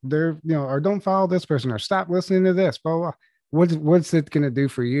person, or don't follow this person, or stop listening to this, blah, blah. What's it going to do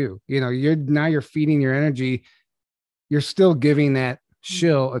for you? You're feeding your energy. You're still giving that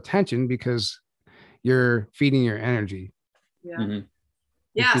shill attention because you're feeding your energy. Yeah. Mm-hmm.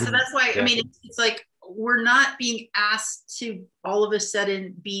 Yeah. So that's why, it's like, we're not being asked to all of a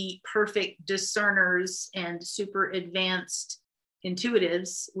sudden be perfect discerners and super advanced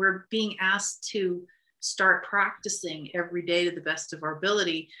intuitives. We're being asked to start practicing every day to the best of our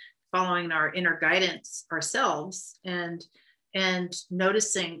ability, following our inner guidance ourselves and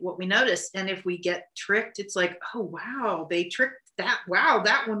noticing what we notice. And if we get tricked, it's like, oh, wow, they tricked that. Wow,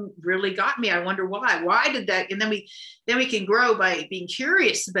 that one really got me. I wonder why did that? And then we can grow by being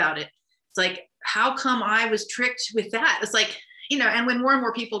curious about it. It's like, how come I was tricked with that? It's like, and when more and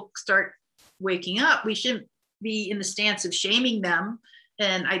more people start waking up, we shouldn't be in the stance of shaming them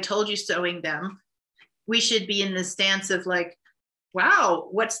and I told you soing them. We should be in the stance of like, wow,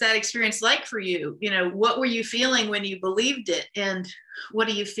 what's that experience like for you? What were you feeling when you believed it? And what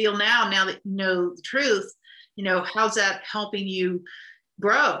do you feel now that you know the truth? How's that helping you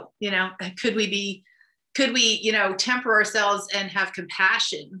grow? Could we temper ourselves and have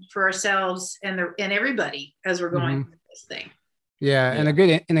compassion for ourselves and everybody as we're going through this thing? Yeah. And a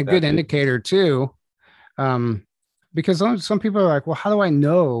good indicator too. Because some people are like, well, how do I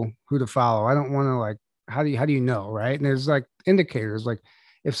know who to follow? I don't want to, like, how do you know? Right. And there's like indicators, like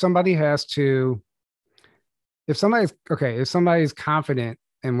if somebody's confident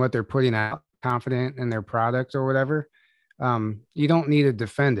in what they're putting out, confident in their product or whatever, you don't need to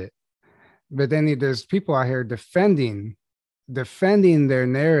defend it. But then there's people out here defending their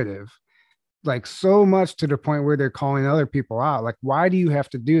narrative, like so much to the point where they're calling other people out. Like, why do you have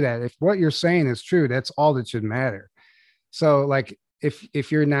to do that? If what you're saying is true, that's all that should matter. So like,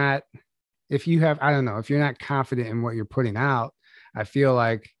 if you're not confident in what you're putting out, I feel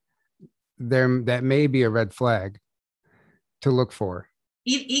like that may be a red flag to look for.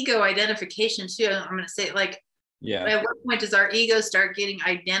 Ego identification too. I'm going to say, like, at what point does our ego start getting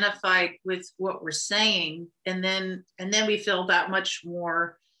identified with what we're saying, and then we feel that much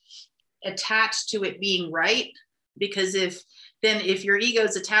more attached to it being right? Because if your ego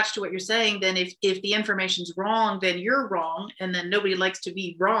is attached to what you're saying, then if the information's wrong, then you're wrong, and then nobody likes to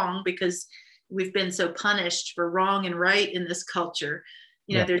be wrong because we've been so punished for wrong and right in this culture.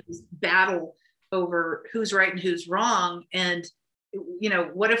 There's this battle over who's right and who's wrong. And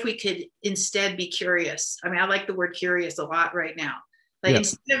what if we could instead be curious? I like the word curious a lot right now. Like,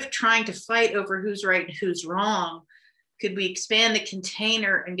 instead of trying to fight over who's right and who's wrong, could we expand the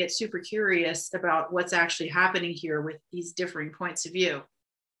container and get super curious about what's actually happening here with these differing points of view?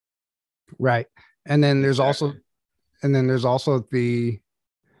 Right. And then there's also the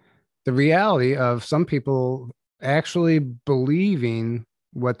reality of some people actually believing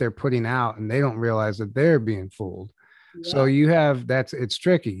what they're putting out, and they don't realize that they're being fooled. Yeah. So it's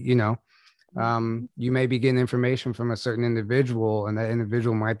tricky, you may be getting information from a certain individual, and that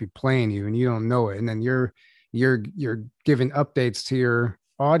individual might be playing you and you don't know it. And then you're giving updates to your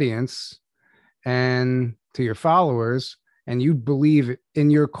audience and to your followers, and you believe in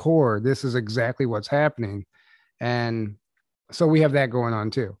your core this is exactly what's happening. And so we have that going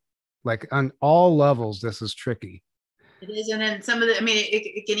on too. Like on all levels, this is tricky. It is. And then some of it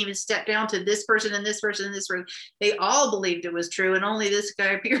can even step down to this person and this person and this person. They all believed it was true. And only this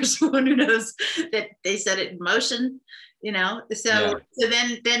guy appears one who knows that they set it in motion, So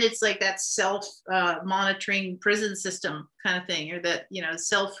then it's like that self-monitoring prison system kind of thing, or that,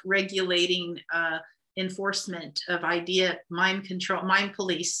 self-regulating enforcement of mind control, mind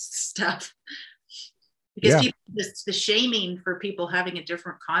police stuff. Because the shaming for people having a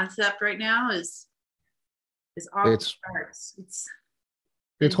different concept right now is off.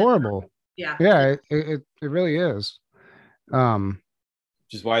 It's horrible. Yeah. It really is.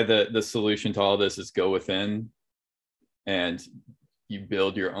 Which is why the solution to all this is go within, and you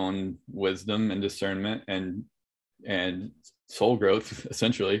build your own wisdom and discernment and soul growth,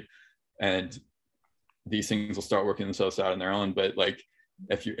 essentially, and these things will start working themselves out on their own. But like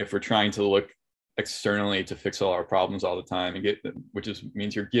if we're trying to look externally to fix all our problems all the time and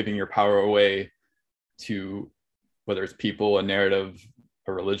means you're giving your power away to whether it's people, a narrative,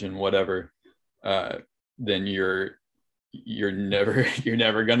 a religion, whatever, then you're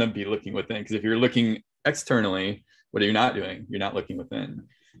never gonna be looking within. Because if you're looking externally, what are you not doing? You're not looking within.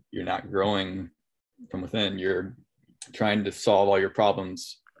 You're not growing from within. You're trying to solve all your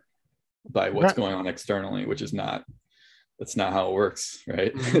problems by what's going on externally, which is that's not how it works,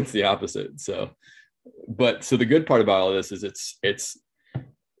 right? Mm-hmm. It's the opposite. So the good part about all this is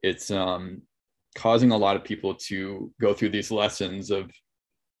it's causing a lot of people to go through these lessons of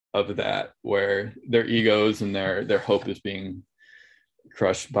that, where their egos and their hope is being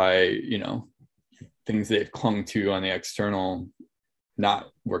crushed by, things they've clung to on the external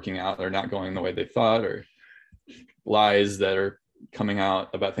not working out or not going the way they thought, or lies that are coming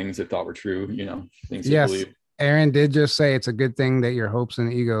out about things they thought were true, things they believe. Aaron did just say it's a good thing that your hopes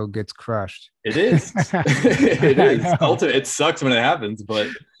and ego gets crushed. It is. It is. It sucks when it happens, but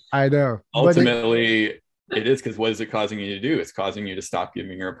I know. Ultimately, it is, because what is it causing you to do? It's causing you to stop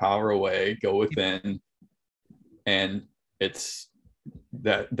giving your power away, go within, and that's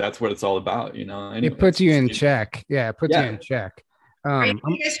what it's all about, Anyways, it puts you in check. Yeah, it puts you in check. Have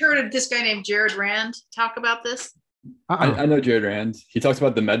you guys heard of this guy named Jared Rand talk about this? I know Jared Rand. He talks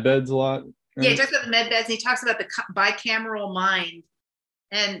about the med beds a lot. Right? Yeah, he talks about the med beds, and he talks about the bicameral mind.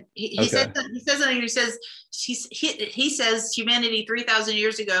 And he says something. He says humanity 3,000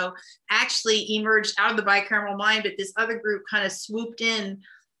 years ago actually emerged out of the bicameral mind, but this other group kind of swooped in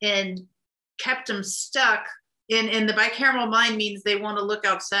and kept them stuck. And the bicameral mind means they want to look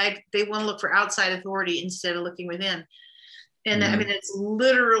outside. They want to look for outside authority instead of looking within. And it's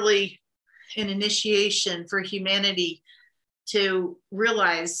literally an initiation for humanity to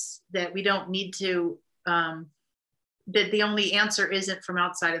realize that we don't need to. That the only answer isn't from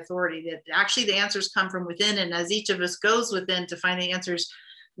outside authority, that actually the answers come from within. And as each of us goes within to find the answers,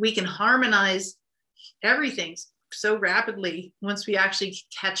 we can harmonize everything so rapidly. Once we actually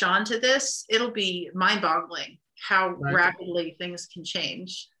catch on to this, it'll be mind-boggling how rapidly things can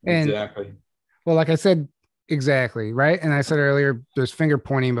change. Exactly. Well, like I said, exactly. Right. And I said earlier, there's finger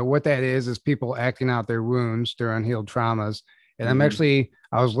pointing, but what that is people acting out their wounds, their unhealed traumas. And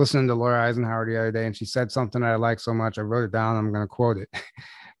I was listening to Laura Eisenhower the other day, and she said something that I like so much. I wrote it down. I'm going to quote it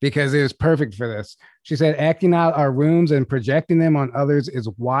because it was perfect for this. She said, acting out our wounds and projecting them on others is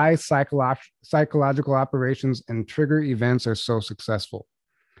why psychological operations and trigger events are so successful.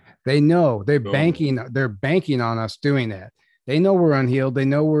 They know they're banking on us doing that. They know we're unhealed. They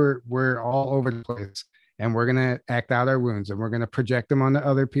know we're all over the place, and we're going to act out our wounds, and we're going to project them onto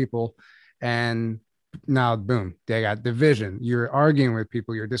other people. And now, boom, they got division. You're arguing with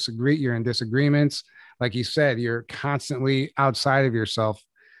people. You're in disagreements. Like you said, you're constantly outside of yourself.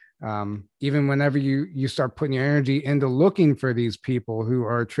 Even whenever you start putting your energy into looking for these people who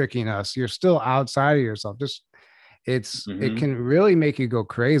are tricking us, you're still outside of yourself. It can really make you go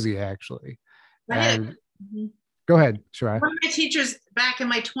crazy, actually. And go ahead, Shirai. One of my teachers back in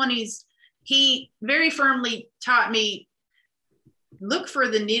my 20s, he very firmly taught me, look for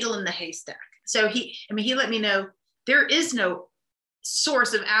the needle in the haystack. So he let me know there is no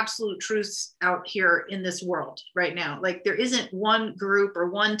source of absolute truths out here in this world right now. Like there isn't one group or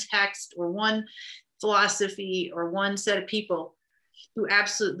one text or one philosophy or one set of people who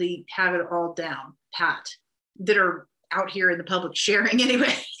absolutely have it all down pat, that are out here in the public sharing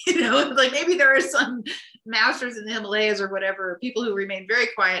anyway. Like maybe there are some masters in the Himalayas or whatever, people who remain very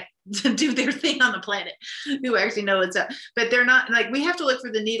quiet to do their thing on the planet, who actually know what's up. But they're not, like, we have to look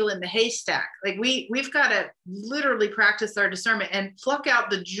for the needle in the haystack. Like we've got to literally practice our discernment and pluck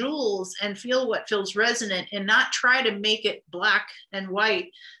out the jewels and feel what feels resonant, and not try to make it black and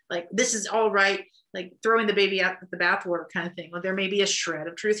white. Like this is all right, like throwing the baby out with the bathwater kind of thing. Well, there may be a shred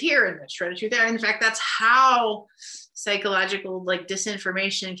of truth here and a shred of truth there. In fact, that's how psychological like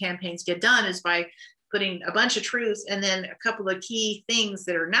disinformation campaigns get done, is by putting a bunch of truths and then a couple of key things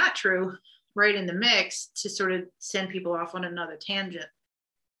that are not true right in the mix to sort of send people off on another tangent.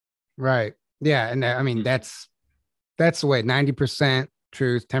 Right. Yeah. And I mean, that's the way. 90%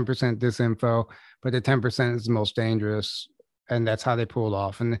 truth, 10% disinfo, but the 10% is the most dangerous. And that's how they pulled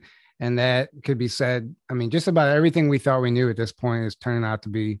off. And that could be said. I mean, just about everything we thought we knew at this point is turning out to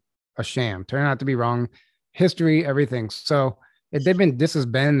be a sham, turning out to be wrong. History, everything. So this has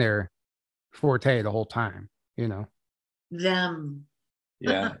been their forte the whole time, Them.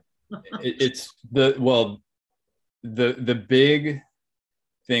 Yeah. It's the big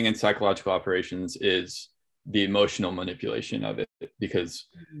thing in psychological operations is the emotional manipulation of it, because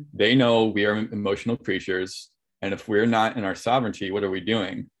they know we are emotional creatures. And if we're not in our sovereignty, what are we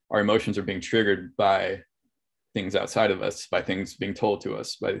doing? Our emotions are being triggered by things outside of us, by things being told to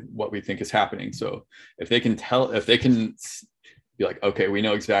us, by what we think is happening. So if they can be like, okay, we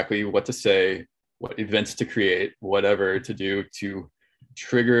know exactly what to say, what events to create, whatever to do to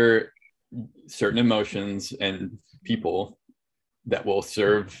trigger certain emotions and people that will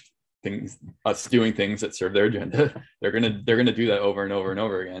serve us doing things that serve their agenda, they're gonna do that over and over and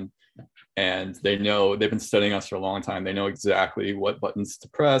over again. And they know, they've been studying us for a long time. They know exactly what buttons to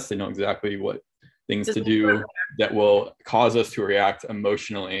press. They know exactly what things to do that will cause us to react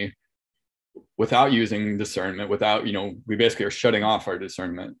emotionally without using discernment, without, we basically are shutting off our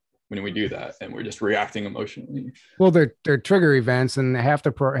discernment when we do that, and we're just reacting emotionally. Well, they're trigger events, and half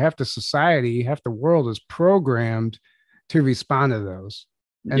the society, half the world is programmed to respond to those.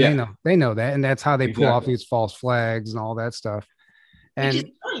 And they know that, and that's how they pull off these false flags and all that stuff. And it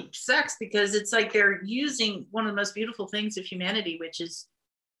just really sucks, because it's like they're using one of the most beautiful things of humanity, which is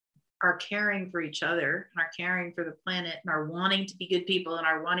our caring for each other and our caring for the planet and our wanting to be good people and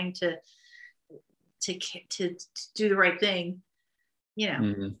our wanting to do the right thing.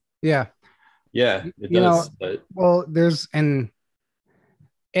 Mm-hmm. Yeah, it does. Well, there's and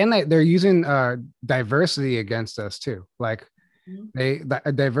they're using diversity against us too. Like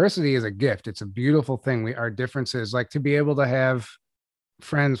diversity is a gift. It's a beautiful thing. Our differences, like to be able to have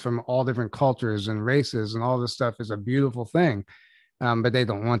friends from all different cultures and races and all this stuff, is a beautiful thing. But they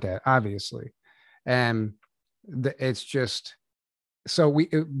don't want that, obviously. And it's just, so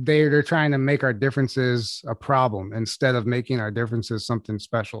they're trying to make our differences a problem instead of making our differences something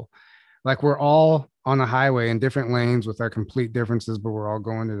special. Like we're all on a highway in different lanes with our complete differences, but we're all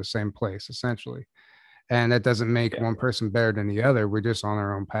going to the same place essentially. And that doesn't make one person better than the other. We're just on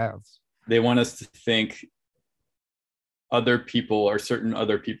our own paths. They want us to think other people, or certain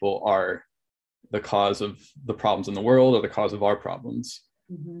other people, are the cause of the problems in the world, or the cause of our problems,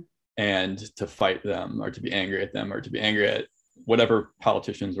 and to fight them, or to be angry at them, or to be angry at whatever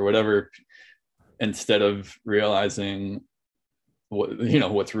politicians or whatever, instead of realizing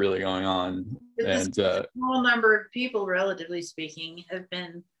what's really going on. And a small number of people, relatively speaking, have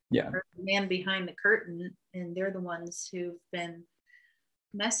been the man behind the curtain, and they're the ones who've been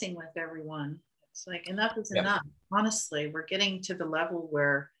messing with everyone. It's like enough is enough. Honestly, we're getting to the level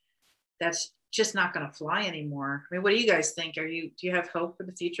where that's just not going to fly anymore. I mean, what do you guys think? Do you have hope for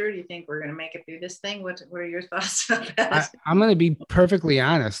the future? Do you think we're going to make it through this thing? What are your thoughts about that? I'm going to be perfectly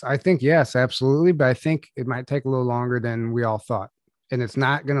honest. I think yes, absolutely. But I think it might take a little longer than we all thought. And it's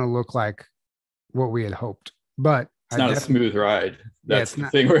not going to look like what we had hoped. But it's not a smooth ride. That's the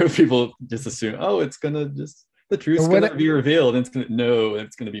thing where people just assume, it's going to just, the truth's going to be revealed. And it's going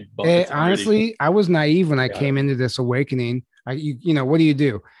to be bumped. Honestly, I was naive when I came into this awakening. What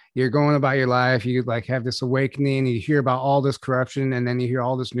do? You're going about your life. You like have this awakening. You hear about all this corruption, and then you hear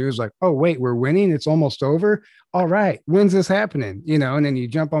all this news like, oh, wait, we're winning. It's almost over. All right. When's this happening? And then you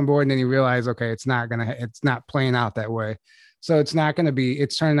jump on board, and then you realize, okay, it's not playing out that way. So it's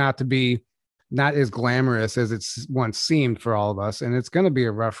turning out to be not as glamorous as it's once seemed for all of us. And it's going to be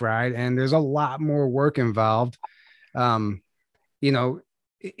a rough ride. And there's a lot more work involved. In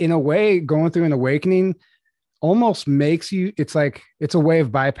a way, going through an awakening, almost makes you, it's like, it's a way of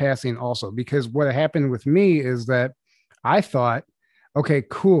bypassing also, because what happened with me is that I thought, okay,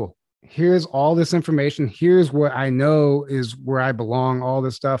 cool. Here's all this information. Here's what I know is where I belong, all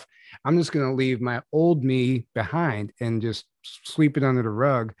this stuff. I'm just going to leave my old me behind and just sweep it under the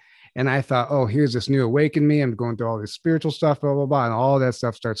rug. And I thought, oh, here's this new awakened me. I'm going through all this spiritual stuff, blah, blah, blah. And all that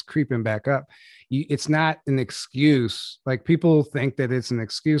stuff starts creeping back up. It's not an excuse. Like, people think that it's an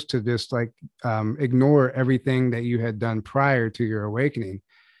excuse to just like ignore everything that you had done prior to your awakening.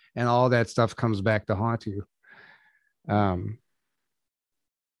 And all that stuff comes back to haunt you.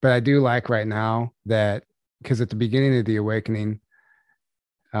 But I do like right now that, because at the beginning of the awakening,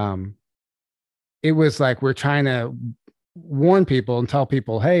 it was like we're trying to warn people and tell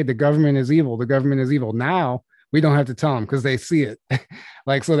people, hey, the government is evil. The government is evil. Now we don't have to tell them because they see it.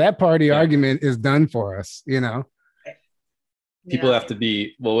 Like, so that party argument is done for us, you know? People have to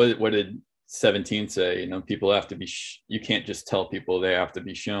be, well, what did 17 say? You know, people have to be, you can't just tell people, they have to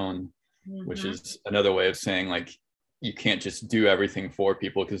be shown, which is another way of saying, like, you can't just do everything for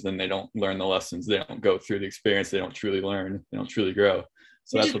people, because then they don't learn the lessons. They don't go through the experience. They don't truly learn. They don't truly grow.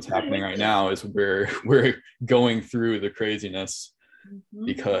 So that's what's happening right now, is we're going through the craziness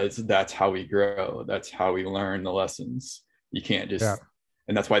because that's how we grow. That's how we learn the lessons. You can't just,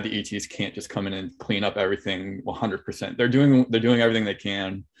 and that's why the ETs can't just come in and clean up everything 100%. They're doing everything they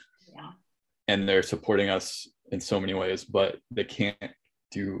can, and they're supporting us in so many ways, but they can't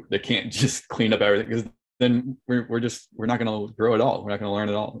just clean up everything, because then we're not going to grow at all. We're not going to learn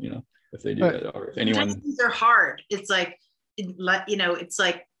at all, you know, if they do that. Or if anyone, these are hard. It's like, you know, it's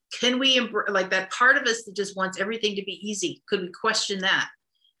like, can we like that part of us that just wants everything to be easy? Could we question that?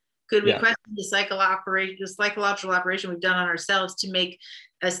 Could we question the psychological operation we've done on ourselves to make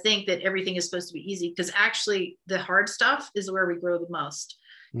us think that everything is supposed to be easy? Because actually the hard stuff is where we grow the most,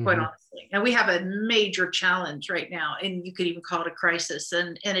 quite honestly. And we have a major challenge right now, and you could even call it a crisis.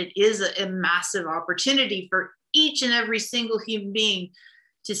 And it is a massive opportunity for each and every single human being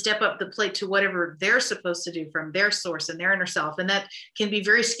to step up the plate to whatever they're supposed to do from their source and their inner self. And that can be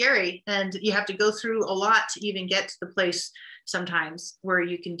very scary. And you have to go through a lot to even get to the place sometimes where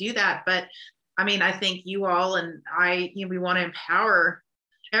you can do that. But I mean, I think you all and I, you know, we want to empower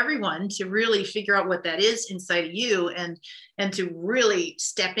everyone to really figure out what that is inside of you, and to really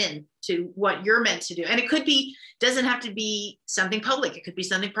step in to what you're meant to do. And it could be, doesn't have to be something public. It could be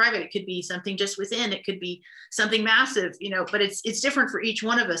something private. It could be something just within. It could be something massive, you know, but it's different for each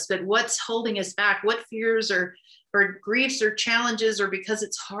one of us. But what's holding us back, what fears or griefs or challenges, or because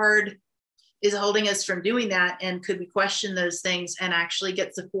it's hard, is holding us from doing that? And could we question those things and actually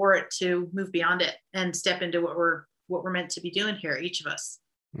get support to move beyond it and step into what we're meant to be doing here, each of us?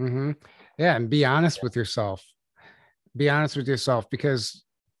 Yeah, and be honest with yourself. Be honest with yourself, because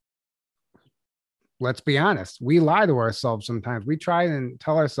let's be honest, we lie to ourselves sometimes. We try and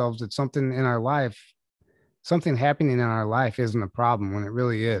tell ourselves that something in our life, something happening in our life isn't a problem when it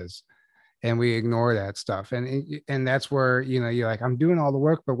really is. And we ignore that stuff. And that's where, you know, you're like, I'm doing all the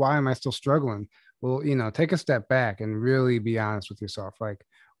work, but why am I still struggling? Well, you know, take a step back and really be honest with yourself. Like,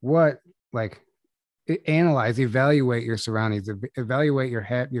 analyze, evaluate your surroundings, evaluate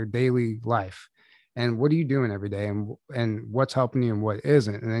your daily life, and what are you doing every day, and what's helping you and what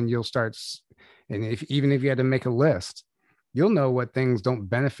isn't. And then you'll start, and even if you had to make a list, you'll know what things don't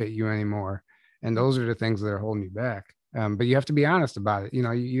benefit you anymore, and those are the things that are holding you back. But you have to be honest about it. You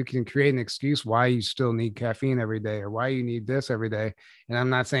know, you can create an excuse why you still need caffeine every day, or why you need this every day. And I'm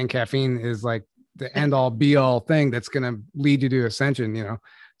not saying caffeine is like the end all be all thing that's going to lead you to ascension, you know.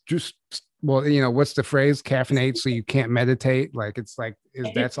 Just, well, you know, what's the phrase? Caffeinate so you can't meditate. Like, it's like,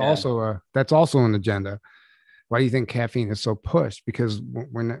 that's also an agenda. Why do you think caffeine is so pushed? Because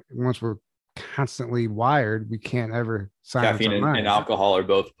once we're constantly wired, we can't ever silence caffeine our mind. and alcohol are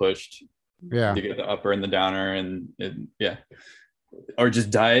both pushed. Yeah, to get the upper and the downer, and or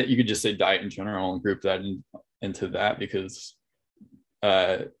just diet. You could just say diet in general and group that into that, because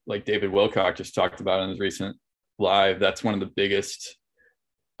like David Wilcock just talked about in his recent live, that's one of the biggest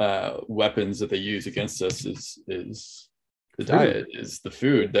weapons that they use against us is the diet, is the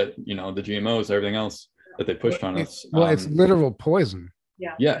food, that, you know, the GMOs, everything else that they pushed on us. Well, it's literal poison.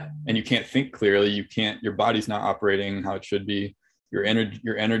 Yeah, and you can't think clearly. Your body's not operating how it should be. Your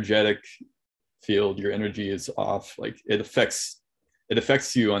energetic field, your energy is off. Like, it affects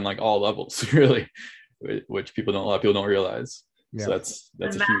you on like all levels, really, which a lot of people don't realize. Yeah. So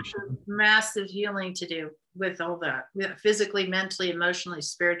that's a huge, massive healing to do with all that, physically, mentally, emotionally,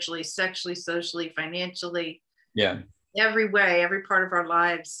 spiritually, sexually, socially, financially. Yeah. Every way, every part of our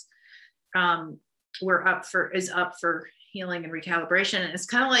lives, is up for healing and recalibration. And it's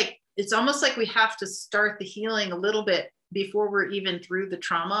kind of like it's almost like we have to start the healing a little bit before we're even through the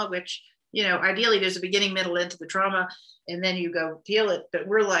trauma, which, you know, ideally there's a beginning, middle, end to the trauma, and then you go feel it. But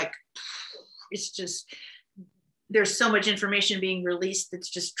we're like, it's just, there's so much information being released that's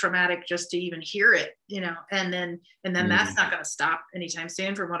just traumatic just to even hear it, you know, and then that's not going to stop anytime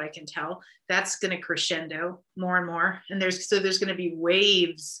soon, from what I can tell. That's going to crescendo more and more. And there's going to be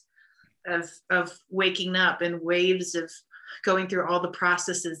waves of waking up and waves of going through all the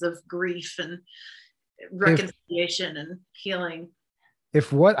processes of grief and reconciliation and healing.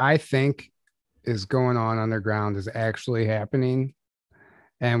 If what I think is going on underground is actually happening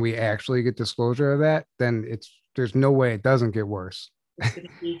and we actually get disclosure of that, then there's no way it doesn't get worse.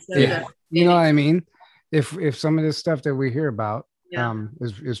 Yeah. You know what I mean? If some of this stuff that we hear about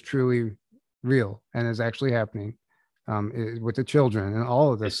is truly real and is actually happening with the children and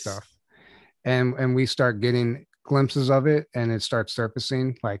all of this stuff, and we start getting glimpses of it and it starts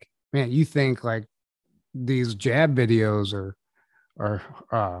surfacing, like, man, you think like these jab videos are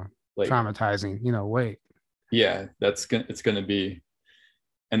like, traumatizing, you know, wait. Yeah, it's gonna be,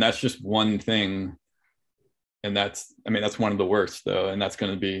 and that's just one thing. And that's one of the worst though. And that's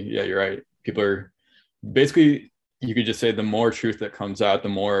going to be, yeah, you're right. People are basically, you could just say the more truth that comes out, the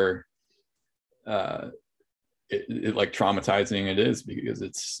more it like traumatizing it is,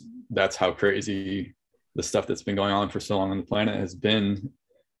 because that's how crazy the stuff that's been going on for so long on the planet has been.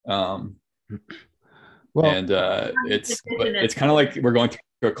 It's kind of like we're going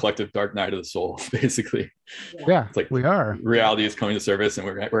through a collective dark night of the soul, basically. Yeah, it's like we are. Reality is coming to surface and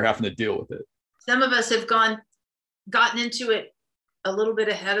we're having to deal with it. Some of us have gotten into it a little bit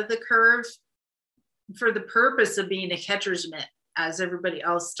ahead of the curve for the purpose of being a catcher's mitt as everybody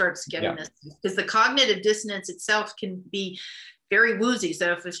else starts getting this, because the cognitive dissonance itself can be very woozy.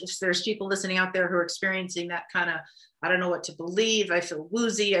 So if there's people listening out there who are experiencing that kind of, I don't know what to believe, I feel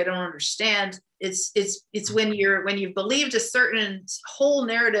woozy, I don't understand. It's when you've believed a certain whole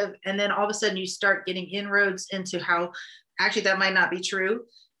narrative, and then all of a sudden you start getting inroads into how actually that might not be true.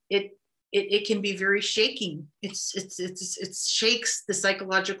 It can be very shaking. It shakes the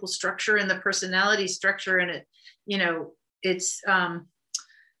psychological structure and the personality structure. And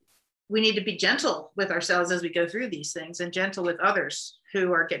we need to be gentle with ourselves as we go through these things, and gentle with others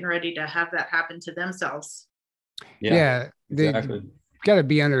who are getting ready to have that happen to themselves. Yeah, exactly. Got to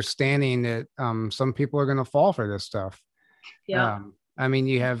be understanding that some people are going to fall for this stuff. Yeah. I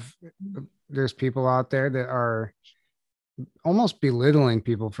mean, there's people out there that are almost belittling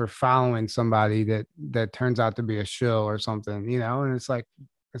people for following somebody that turns out to be a shill or something, you know. And it's like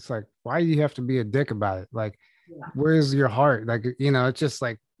why do you have to be a dick about it? Like, where's your heart? Like, you know, it's just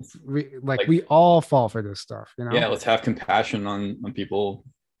like we all fall for this stuff, you know. Yeah, let's have compassion on people.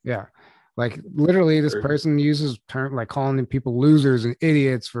 Yeah, like literally this person uses term like calling people losers and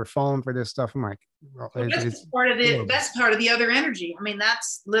idiots for falling for this stuff. I'm like, that's part of it. That's part of the other energy. I mean,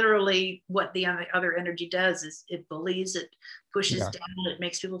 that's literally what the other energy does, is it believes, it pushes down, it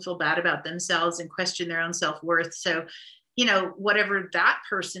makes people feel bad about themselves and question their own self-worth. So, you know, whatever that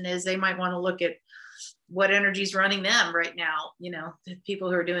person is, they might want to look at what energy is running them right now, you know, the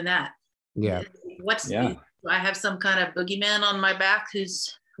people who are doing that. Yeah. Do I have some kind of boogeyman on my back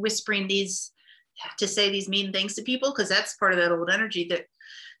who's whispering to say these mean things to people? Because that's part of that old energy that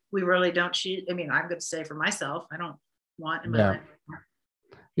we really don't choose. I mean, I'm going to say for myself, I don't want in my life anymore.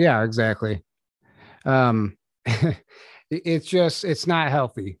 Yeah, exactly. It's not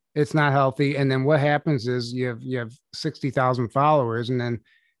healthy. It's not healthy. And then what happens is you have 60,000 followers, and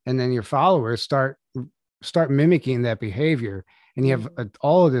then your followers start mimicking that behavior, and you have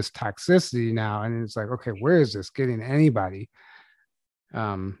all of this toxicity now. And it's like, okay, where is this getting anybody?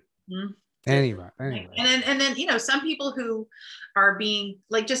 Anyway. And then, you know, some people who are being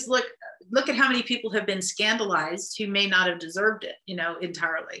like, just look at how many people have been scandalized who may not have deserved it, you know,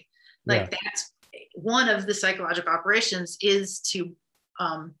 entirely. Like that's one of the psychological operations, is to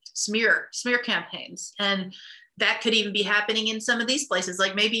smear campaigns. And that could even be happening in some of these places.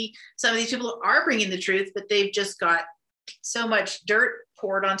 Like maybe some of these people are bringing the truth, but they've just got so much dirt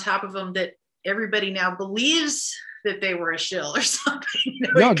poured on top of them that everybody now believes that they were a shill or something.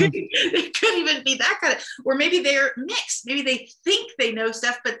 You know, it could even be that kind of, or maybe they're mixed. Maybe they think they know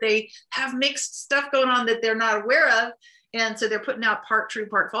stuff, but they have mixed stuff going on that they're not aware of. And so they're putting out part true,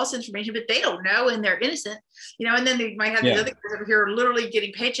 part false information, but they don't know, and they're innocent, you know. And then they might have these other guys over here literally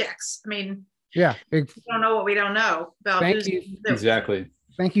getting paychecks. I mean, we don't know what we don't know about. Exactly.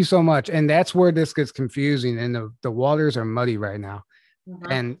 Thank you so much. And that's where this gets confusing, and the waters are muddy right now.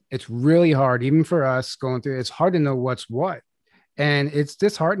 And it's really hard, even for us going through, it's hard to know what's what. And it's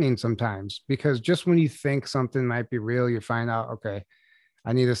disheartening sometimes, because just when you think something might be real, you find out, okay,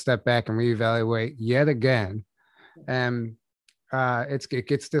 I need to step back and reevaluate yet again. And it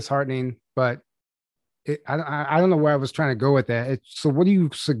gets disheartening, but I don't know where I was trying to go with that. So what do you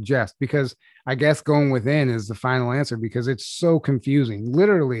suggest? Because I guess going within is the final answer, because it's so confusing.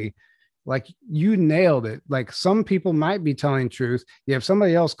 Literally, like, you nailed it. Like, some people might be telling truth. You have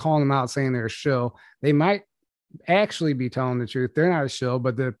somebody else calling them out saying they're a shill. They might actually be telling the truth. They're not a shill,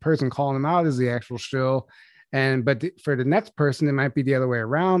 but the person calling them out is the actual shill. For the next person, it might be the other way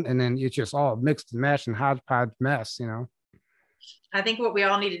around. And then it's just all mixed and mashed and hodgepodge mess, you know? I think what we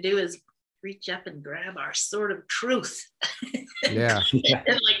all need to do is reach up and grab our sword of truth. Yeah. And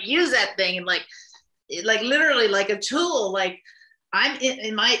like use that thing and like literally like a tool. Like, I'm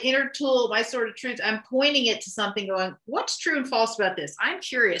in my inner tool, my sword of truth. I'm pointing it to something going, what's true and false about this? I'm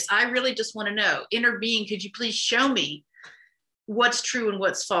curious. I really just want to know. Inner being, could you please show me what's true and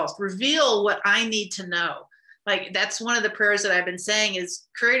what's false? Reveal what I need to know. Like, that's one of the prayers that I've been saying is,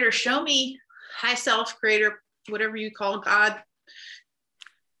 Creator, show me, high self, Creator, whatever you call God,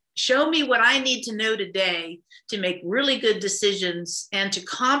 show me what I need to know today to make really good decisions and to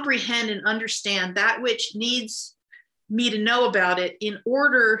comprehend and understand that which needs me to know about it in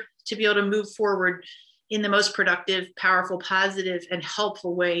order to be able to move forward in the most productive, powerful, positive, and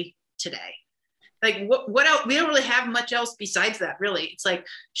helpful way today. Like, what else? We don't really have much else besides that, really. It's like,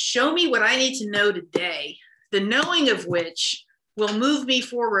 show me what I need to know today, the knowing of which will move me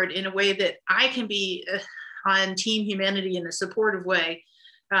forward in a way that I can be on Team Humanity in a supportive way,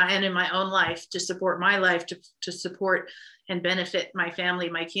 and in my own life, to support my life, to support and benefit my family,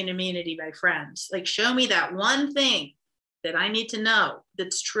 my community, my friends. Like, show me that one thing that I need to know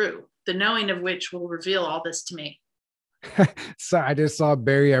that's true, the knowing of which will reveal all this to me. So I just saw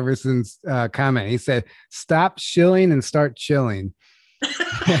Barry Everson's comment. He said, stop shilling and start chilling.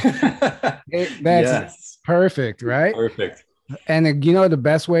 That's yes. Perfect, right? Perfect. And you know, the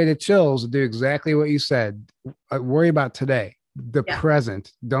best way to chill is to do exactly what you said. Worry about today, the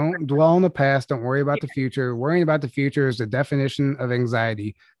present. Don't dwell on the past. Don't worry about the future. Worrying about the future is the definition of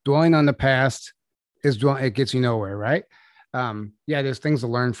anxiety. Dwelling on the past it gets you nowhere, right? There's things to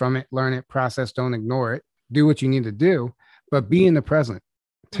learn from it. Learn it, process, don't ignore it. Do what you need to do, but be in the present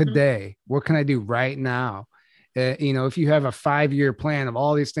today. What can I do right now? If you have a 5-year plan of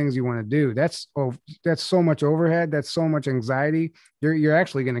all these things you want to do, that's so much overhead. That's so much anxiety. You're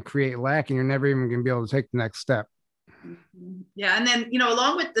actually going to create lack, and you're never even going to be able to take the next step. Yeah. And then,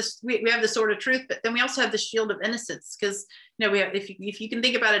 along with this, we have the sword of truth, but then we also have the shield of innocence, because, we have, if you can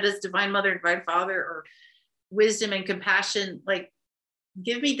think about it as divine mother, divine father, or wisdom and compassion, like,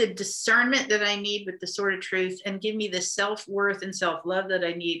 give me the discernment that I need with the sword of truth, and give me the self-worth and self-love that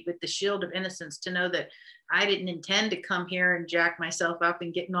I need with the shield of innocence, to know that I didn't intend to come here and jack myself up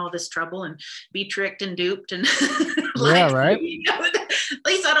and get in all this trouble and be tricked and duped and right. At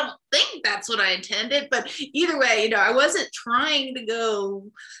least I don't think that's what I intended. But either way, I wasn't trying to go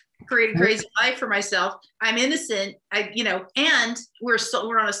create a crazy life for myself. I'm innocent. And we're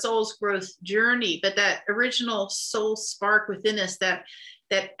on a soul's growth journey, but that original soul spark within us, that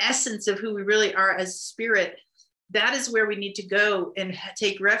essence of who we really are as spirit, that is where we need to go and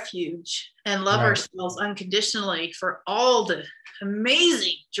take refuge and love ourselves unconditionally for all the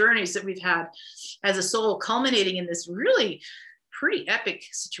amazing journeys that we've had as a soul, culminating in this really pretty epic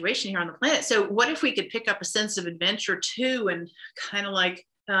situation here on the planet. So what if we could pick up a sense of adventure too, and kind of like,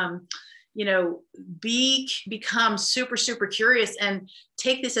 become super, super curious and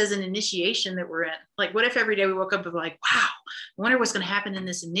take this as an initiation that we're in. Like, what if every day we woke up and like, wow, I wonder what's going to happen in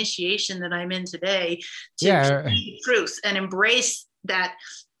this initiation that I'm in today, to see the truth and embrace that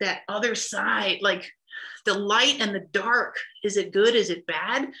other side. Like, the light and the dark, is it good? Is it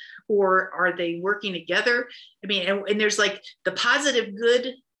bad? Or are they working together? I mean, and there's like the positive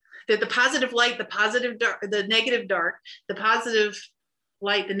good, the positive light, the positive dark, the negative dark, the positive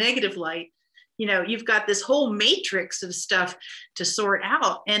light, the negative light. You've got this whole matrix of stuff to sort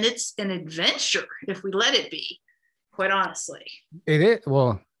out, and it's an adventure if we let it be, quite honestly. It is.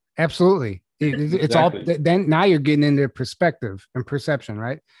 Well, absolutely. It's exactly. All then now you're getting into perspective and perception,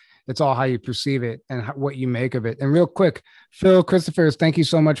 right? It's all how you perceive it and what you make of it. And real quick, Phil Christophers, thank you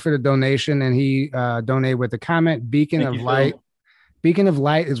so much for the donation. And he donated with the comment, beacon of light. Beacon of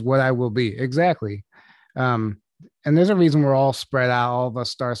light is what I will be. Exactly. And there's a reason we're all spread out. All of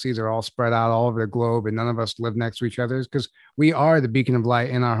us starseeds are all spread out all over the globe, and none of us live next to each other, because we are the beacon of light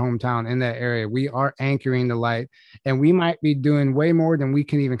in our hometown, in that area. We are anchoring the light, and we might be doing way more than we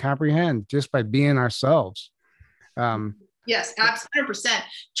can even comprehend just by being ourselves. Yes, absolutely, 100%.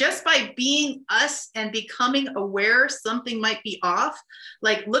 Just by being us and becoming aware something might be off,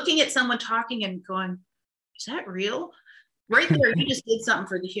 like looking at someone talking and going, is that real? Right there, you just did something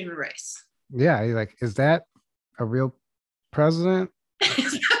for the human race. Yeah, you're like, is that a real president?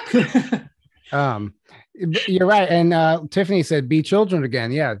 You're right. And Tiffany said, be children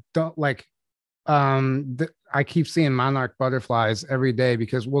again. Yeah, don't like I keep seeing monarch butterflies every day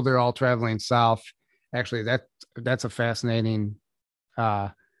because they're all traveling south. Actually, that's a fascinating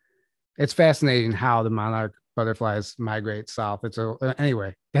it's fascinating how the monarch butterflies migrate south.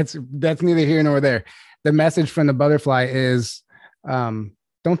 Anyway, that's neither here nor there. The message from the butterfly is don't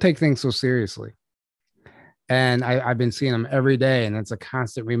take things so seriously. And I've been seeing them every day, and it's a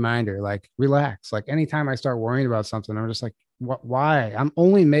constant reminder, like, relax. Like, anytime I start worrying about something, I'm just like, why? I'm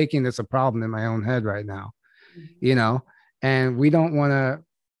only making this a problem in my own head right now, and we don't want to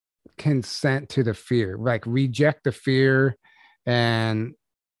consent to the fear, like reject the fear, and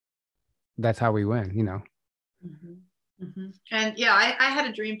that's how we win, Mm-hmm. Mm-hmm. And yeah, I had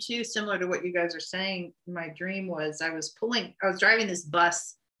a dream too, similar to what you guys are saying. My dream was I was driving this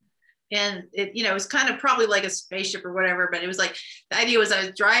bus, and it was kind of probably like a spaceship or whatever, but it was like, the idea was I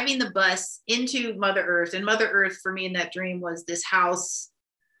was driving the bus into Mother Earth, and Mother Earth for me in that dream was this house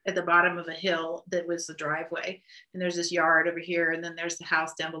at the bottom of a hill that was the driveway. And there's this yard over here, and then there's the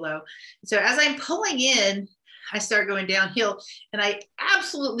house down below. So as I'm pulling in, I start going downhill, and I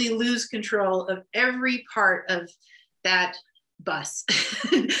absolutely lose control of every part of that bus.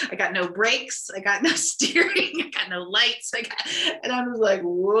 I got no brakes, I got no steering, I got no lights, and I was like,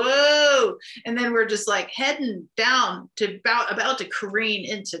 whoa. And then we're just like heading down to about to careen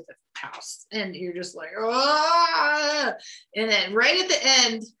into the house, and you're just like, oh. And then right at the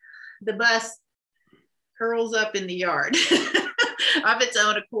end, the bus curls up in the yard of its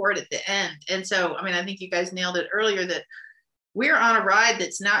own accord at the end. And so, I mean, I think you guys nailed it earlier that we're on a ride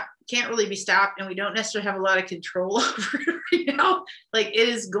that's can't really be stopped, and we don't necessarily have a lot of control over it, like it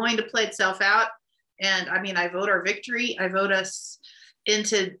is going to play itself out. And I mean, I vote our victory. I vote us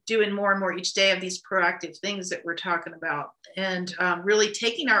into doing more and more each day of these proactive things that we're talking about, and really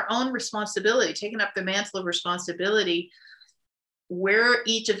taking our own responsibility, taking up the mantle of responsibility where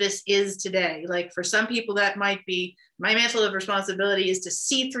each of us is today. Like for some people, that might be, my mantle of responsibility is to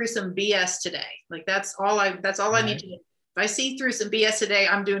see through some BS today. Like that's all I need to do. If I see through some BS today,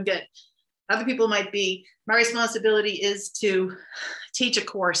 I'm doing good. Other people might be, my responsibility is to teach a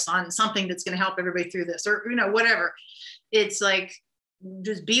course on something that's going to help everybody through this, or, whatever. It's like,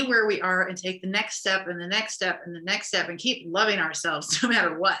 just be where we are and take the next step and the next step and the next step, and keep loving ourselves no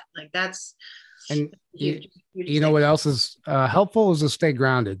matter what. Like that's, and huge thing. What else is helpful is to stay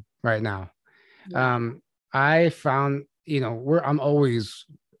grounded right now. Yeah. I found, I'm always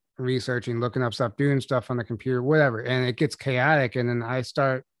researching, looking up stuff, doing stuff on the computer, whatever, and it gets chaotic, and then I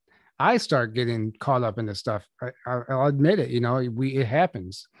start getting caught up in this stuff. I'll admit it, it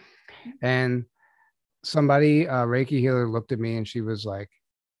happens. And somebody, Reiki healer, looked at me and she was like,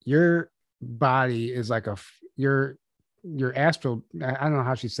 your body is like your astral, I don't know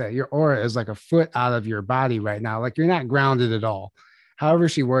how she said it, your aura is like a foot out of your body right now. Like you're not grounded at all. However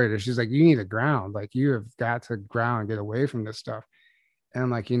she worded it, she's like, you need to ground. Like you have got to ground, get away from this stuff. And I'm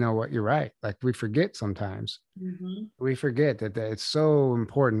like, you know what? You're right. Like we forget sometimes. Mm-hmm. We forget that it's so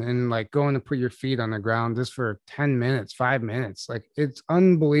important. And like going to put your feet on the ground just for 10 minutes, 5 minutes, like it's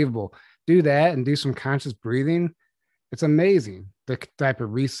unbelievable. Do that and do some conscious breathing. It's amazing the type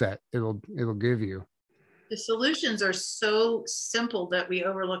of reset it'll give you. The solutions are so simple that we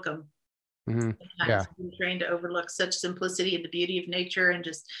overlook them. Mm-hmm. Yeah. We're trained to overlook such simplicity and the beauty of nature, and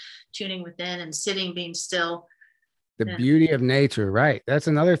just tuning within and sitting, being still. The beauty of nature, right? That's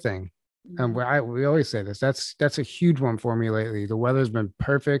another thing. And we always say this. That's a huge one for me lately. The weather's been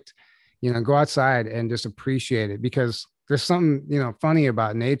perfect. Go outside and just appreciate it, because there's something funny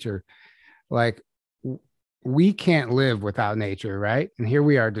about nature. Like we can't live without nature, right? And here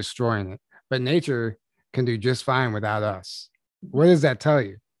we are destroying it. But nature can do just fine without us. What does that tell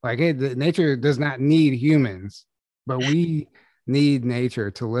you? Like nature does not need humans, but we need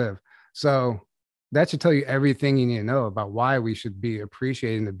nature to live. So that should tell you everything you need to know about why we should be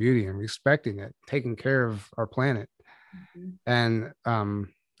appreciating the beauty and respecting it, taking care of our planet. Mm-hmm. And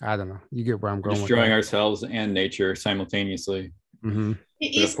I don't know, you get where I'm going. Destroying ourselves and nature simultaneously. Mm-hmm.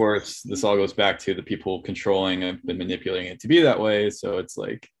 But of course, this all goes back to the people controlling and been manipulating it to be that way. So it's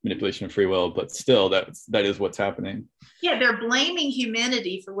like manipulation of free will, but still that is what's happening. Yeah, they're blaming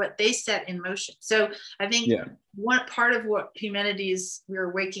humanity for what they set in motion. So I think one part of what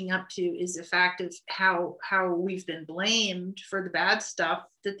we're waking up to is the fact of how we've been blamed for the bad stuff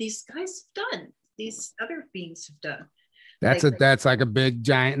that these guys have done, these other beings have done. That's like a big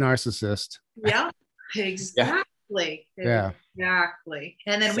giant narcissist. Yeah, exactly. Yeah. Exactly.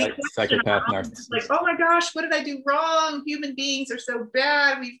 And then we question psychopath our own, narcissist. like, oh my gosh, what did I do wrong? Human beings are so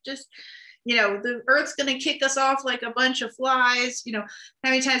bad. We've just, the earth's going to kick us off like a bunch of flies. How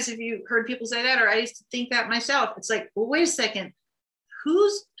many times have you heard people say that? Or I used to think that myself. It's like, well, wait a second.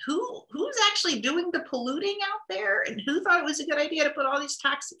 Who's actually doing the polluting out there, and who thought it was a good idea to put all these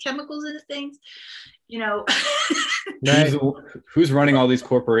toxic chemicals into things? Right. Who's running all these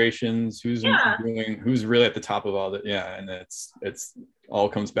corporations? Who's really at the top of all that? Yeah, and it's all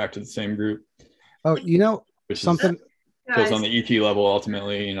comes back to the same group. Oh, which something goes on the ET level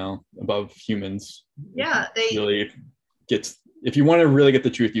ultimately, above humans. Yeah, really gets. If you want to really get the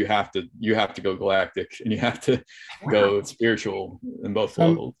truth, you have to go galactic, and you have to go spiritual in both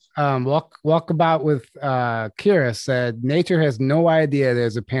levels. Walkabout with Kira said, nature has no idea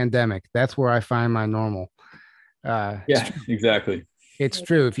there's a pandemic. That's where I find my normal. Yeah, exactly. It's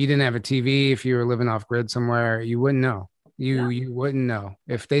true. If you didn't have a TV, if you were living off grid somewhere, you wouldn't know. You wouldn't know.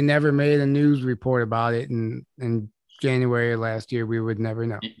 If they never made a news report about it in January of last year, we would never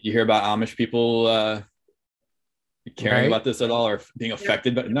know. You hear about Amish people caring about this at all, or being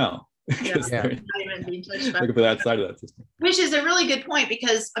affected, but no. Look at that side of that system. Which is a really good point,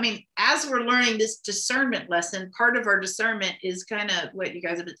 because as we're learning this discernment lesson, part of our discernment is kind of what you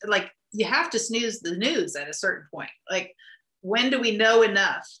guys have been like. You have to snooze the news at a certain point. Like, when do we know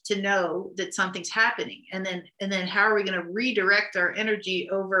enough to know that something's happening, and then how are we going to redirect our energy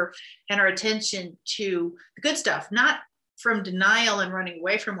over and our attention to the good stuff, not from denial and running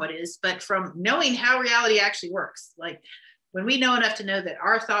away from what is, but from knowing how reality actually works. Like, when we know enough to know that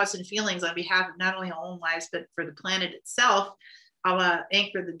our thoughts and feelings on behalf of not only our own lives, but for the planet itself, I'll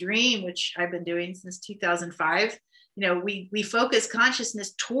Anchor the Dream, which I've been doing since 2005. We focus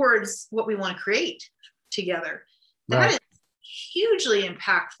consciousness towards what we want to create together. That is hugely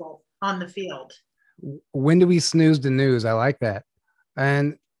impactful on the field. When do we snooze the news? I like that.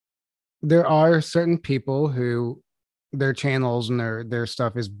 And there are certain people who their channels and their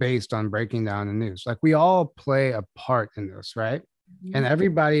stuff is based on breaking down the news. Like, we all play a part in this, right? Mm-hmm. And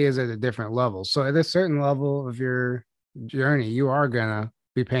everybody is at a different level. So at a certain level of your journey, you are gonna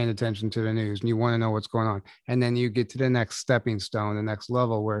be paying attention to the news and you want to know what's going on. And then you get to the next stepping stone, the next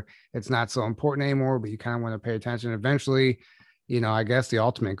level where it's not so important anymore, but you kind of want to pay attention. Eventually, I guess the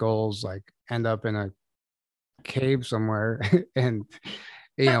ultimate goal is like end up in a cave somewhere and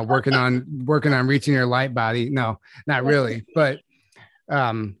working on reaching your light body. No, not really. But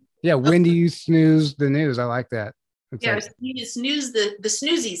when do you snooze the news? I like that. You snooze the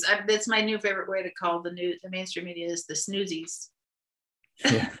snoozies. That's my new favorite way to call the news. The mainstream media is the snoozies.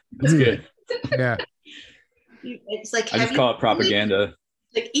 Yeah, that's good. Yeah. It's like, I just call it propaganda.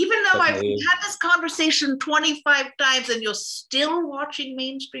 Like, even though I've had this conversation 25 times and you're still watching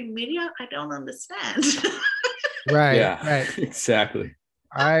mainstream media, I don't understand. Right. Yeah, right. Exactly.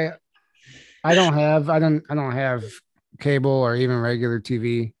 I don't have cable or even regular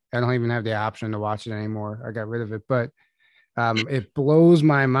TV. I don't even have the option to watch it anymore. I got rid of it, but it blows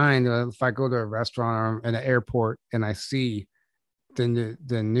my mind if I go to a restaurant or in an airport and I see the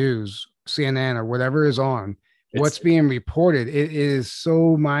news, CNN or whatever is on, what's being reported. It is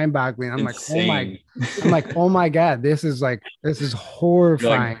so mind-boggling. I'm insane. Oh my God, this is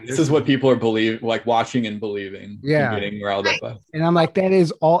horrifying. Like, this is what people are watching and believing. Yeah. And getting riled up by. And I'm like, that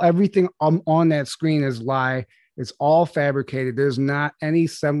is everything on that screen is lie. It's all fabricated. There's not any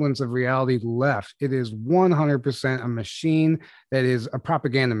semblance of reality left. It is 100% a machine that is a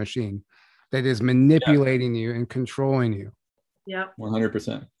propaganda machine that is manipulating you and controlling you. Yeah.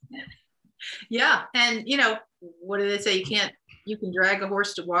 100%. Yeah. And what do they say? You can drag a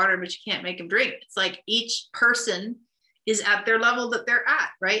horse to water, but you can't make him drink. It's like each person is at their level that they're at,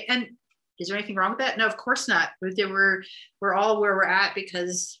 right? And is there anything wrong with that? No, of course not. We're all where we're at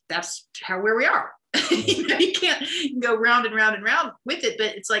because that's where we are. You can't go round and round and round with it,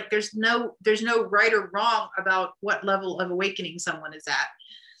 but it's like there's no right or wrong about what level of awakening someone is at.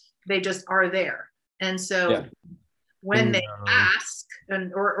 They just are there. And so when they ask,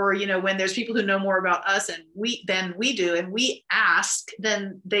 or when there's people who know more about us than we do, and we ask,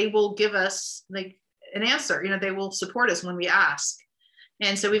 then they will give us like an answer. They will support us when we ask.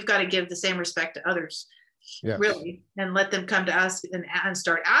 And so we've got to give the same respect to others, really, and let them come to us and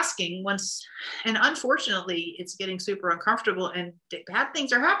start asking once. And unfortunately, it's getting super uncomfortable, and bad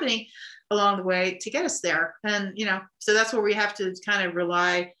things are happening along the way to get us there. And so that's where we have to kind of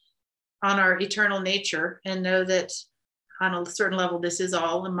rely on our eternal nature and know that on a certain level, this is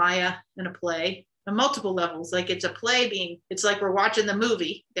all a Maya and a play on multiple levels. Like, it's a play it's like we're watching the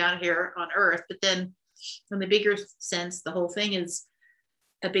movie down here on Earth, but then in the bigger sense, the whole thing is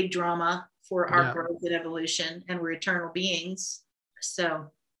a big drama for our growth and evolution, and we're eternal beings. So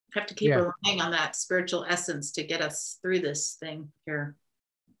have to keep relying on that spiritual essence to get us through this thing here.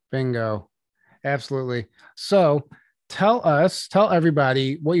 Bingo. Absolutely. So tell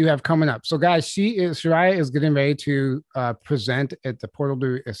everybody what you have coming up. So guys, Shariah is getting ready to present at the Portal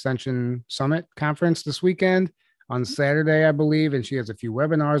to Ascension Summit conference this weekend on Saturday, I believe. And she has a few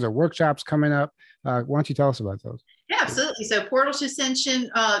webinars or workshops coming up. Why don't you tell us about those? Yeah, absolutely. So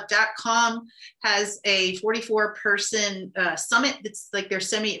portaltoascension.com has a 44-person summit. It's like their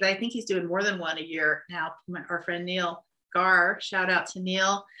I think he's doing more than one a year now. Our friend Neil Gar, shout out to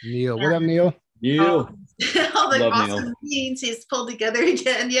Neil. What up, Neil? All the awesome meetings he's pulled together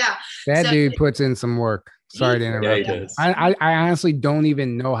again. Yeah. That dude puts in some work. Sorry to interrupt. Yeah, I honestly don't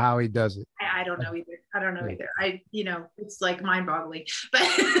even know how he does it. I don't know either. It's like mind-boggling. But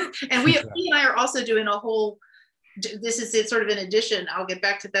and he and I are also doing a whole. This is it, sort of in addition. I'll get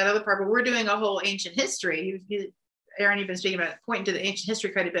back to that other part, but we're doing a whole ancient history. Aaron, you've been speaking about pointing to the ancient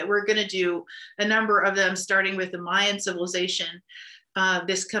history quite a bit. We're going to do a number of them, starting with the Mayan civilization.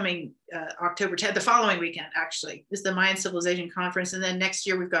 This coming October 10th, the following weekend actually is the Mayan Civilization Conference, and then next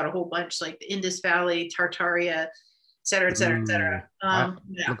year we've got a whole bunch like the Indus Valley, Tartaria, et cetera, et cetera, et cetera.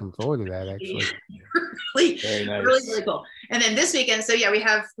 Looking forward to that actually. Really cool. And then this weekend, so yeah, we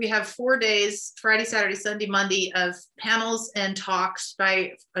have 4 days, Friday, Saturday, Sunday, Monday, of panels and talks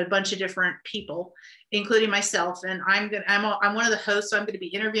by a bunch of different people, including myself. And I'm one of the hosts, so I'm going to be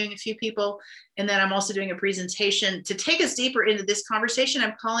interviewing a few people. And then I'm also doing a presentation to take us deeper into this conversation.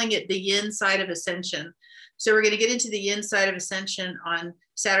 I'm calling it the Yin Side of Ascension. So we're going to get into the Yin Side of Ascension on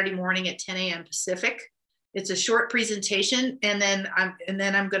Saturday morning at 10 a.m. Pacific. It's a short presentation, and then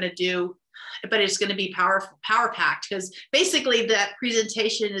I'm going to do, but it's going to be power packed, because basically that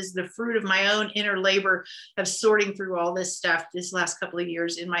presentation is the fruit of my own inner labor of sorting through all this stuff this last couple of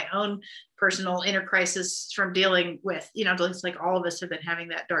years in my own personal inner crisis from dealing with, just like all of us have been having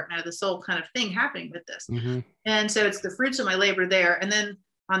that dark night of the soul kind of thing happening with this. Mm-hmm. And so it's the fruits of my labor there. And then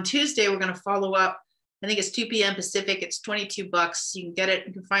on Tuesday, we're going to follow up. I think it's 2 p.m. Pacific. It's $22. You can get it.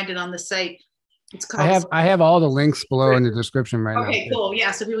 You can find it on the site. It's called, I have all the links below in the description right now. Okay, cool.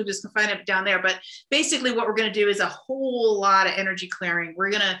 Yeah, so people just can find it down there. But basically what we're going to do is a whole lot of energy clearing.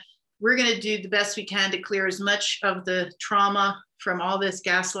 We're going to do the best we can to clear as much of the trauma from all this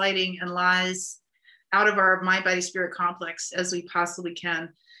gaslighting and lies out of our mind, body, spirit complex as we possibly can.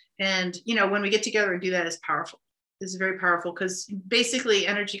 And, when we get together and do that, it's powerful. It's very powerful, because basically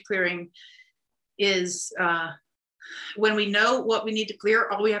energy clearing is, when we know what we need to clear,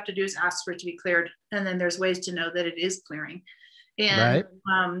 all we have to do is ask for it to be cleared. And then there's ways to know that it is clearing. And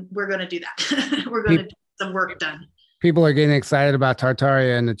we're going to do that. We're going to get some work done. People are getting excited about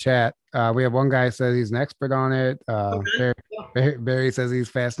Tartaria in the chat. We have one guy says he's an expert on it. Barry says he's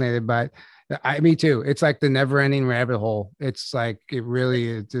fascinated by it. Me too. It's like the never ending rabbit hole. It's like,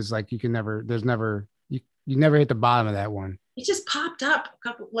 it's just like, you never hit the bottom of that one. It just popped up a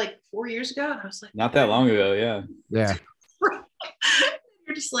couple, 4 years ago. And I was like, not that long ago. Yeah. Yeah.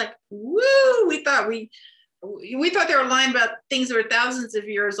 You're just like, woo. We thought they were lying about things that were thousands of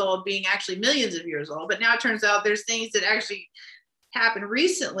years old being actually millions of years old. But now it turns out there's things that actually happened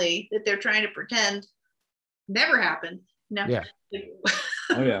recently that they're trying to pretend never happened. No. Yeah.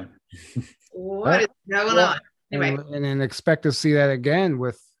 Oh yeah. What is going on? Anyway. And then expect to see that again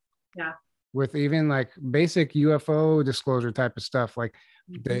with even like basic UFO disclosure type of stuff. Like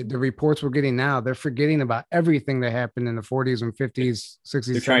the reports we're getting now, they're forgetting about everything that happened in the 40s and 50s,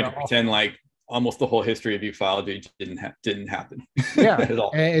 60s. They're trying to pretend like almost the whole history of ufology didn't happen. Yeah. At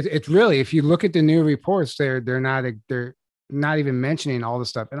all. It's really, if you look at the new reports, they're not even mentioning all the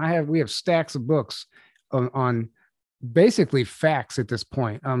stuff. And we have stacks of books on basically facts at this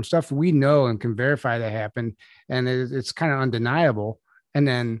point, stuff we know and can verify that happened, and it's kind of undeniable. And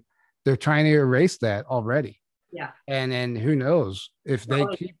then they're trying to erase that already. Yeah. And then who knows if they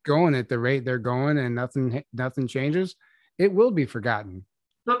keep going at the rate they're going and nothing changes, it will be forgotten.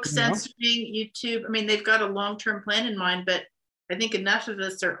 Book censoring, YouTube. I mean, they've got a long-term plan in mind, but I think enough of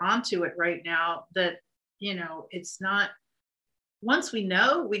us are onto it right now that, it's not, once we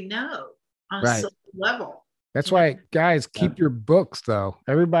know on a soul level. That's why, guys, keep your books though.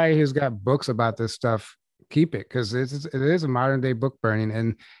 Everybody who's got books about this stuff, keep it, because it is a modern day book burning.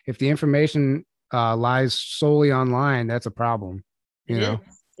 And if the information lies solely online, that's a problem. It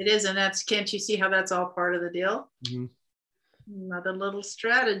is. And can't you see how that's all part of the deal? Mm-hmm. Another little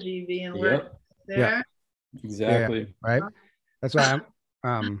strategy being worked there. Yeah. Exactly. Yeah, right. That's why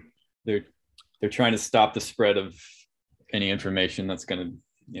they're trying to stop the spread of any information that's going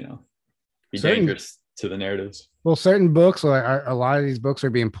to, be dangerous to the narratives. Well, certain books, like a lot of these books are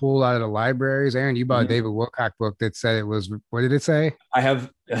being pulled out of the libraries. Aaron, you bought a David Wilcock book that said it was, what did it say? I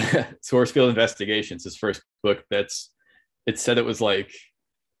have Sourcefield Investigations, his first book. It said it was like,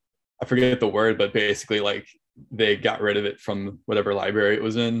 I forget the word, but basically like they got rid of it from whatever library it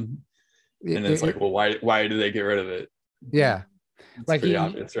was in. And it's like, well, why did they get rid of it? Yeah. It's like pretty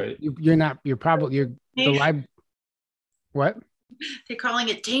obvious, right? What? They're calling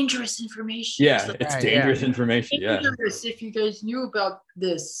it dangerous information. Yeah, it's dangerous information. Dangerous if you guys knew about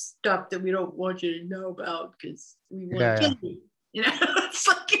this stuff that we don't want you to know about because we want to kill you. You know, it's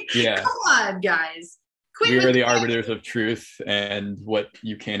like, come on, guys. We are the arbiters of truth and what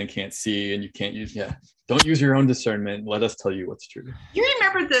you can and can't see, and you can't use. Yeah, don't use your own discernment. Let us tell you what's true. You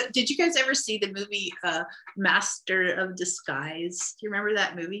remember did you guys ever see the movie Master of Disguise? Do you remember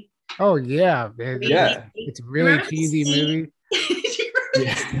that movie? Oh yeah, it's a really cheesy movie.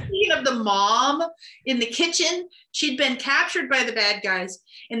 Speaking of the mom in the kitchen, she'd been captured by the bad guys,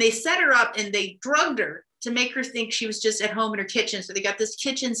 and they set her up and they drugged her to make her think she was just at home in her kitchen. So they got this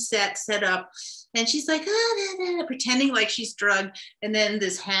kitchen set up, and she's like, pretending like she's drugged. And then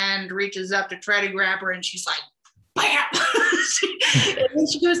this hand reaches up to try to grab her, and she's like, bam! And then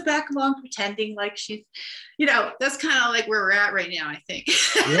she goes back along pretending like she's, that's kind of like where we're at right now, I think.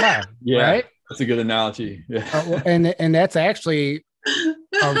 Yeah. Right. That's a good analogy. Yeah. And that's actually,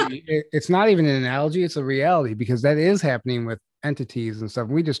 it's not even an analogy, it's a reality, because that is happening with entities and stuff.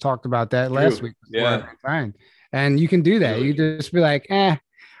 We just talked about that last week. Yeah. And you can do that. You just be like,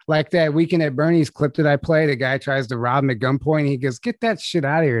 like that Weekend at Bernie's clip that I played. A guy tries to rob him at gunpoint. He goes, "Get that shit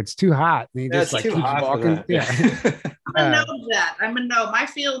out of here. It's too hot." And he just like keeps walking. Yeah. I'm a no that. I'm a no. My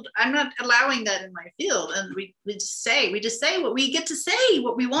field, I'm not allowing that in my field. And we just say what we get to say,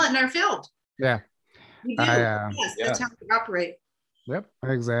 what we want in our field. Yeah. We do. Yes, that's how we operate. Yep,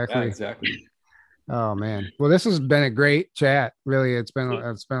 exactly. Yeah, exactly. Oh man. Well, this has been a great chat. Really, it's been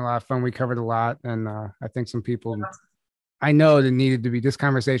a lot of fun. We covered a lot, and I think some people, I know this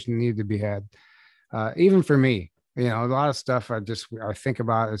conversation needed to be had. Even for me, a lot of stuff I think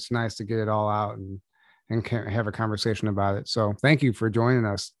about. It's nice to get it all out and can have a conversation about it. So thank you for joining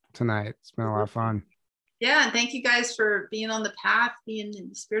us tonight. It's been a lot of fun. Yeah, and thank you guys for being on the path, being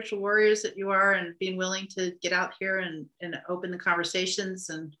the spiritual warriors that you are, and being willing to get out here and open the conversations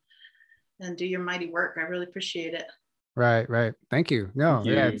and do your mighty work. I really appreciate it. Right. Thank you. No,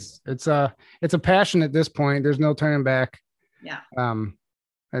 yeah, it's a passion at this point. There's no turning back. Yeah.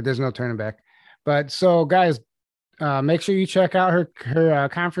 There's no turning back. But so guys, make sure you check out her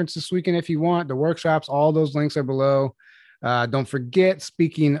conference this weekend if you want. The workshops, all those links are below. Don't forget,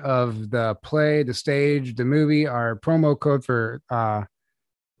 speaking of the play, the stage, the movie, our promo code for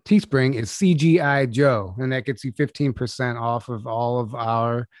Teespring is CGI Joe, and that gets you 15% off of all of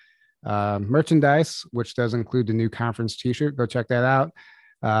our merchandise, which does include the new conference t-shirt. Go check that out.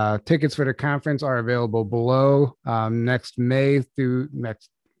 Tickets for the conference are available below next May 2nd through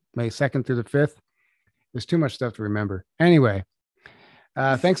the 5th. There's too much stuff to remember. Anyway,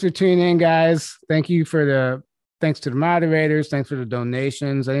 thanks for tuning in, guys. Thanks to the moderators. Thanks for the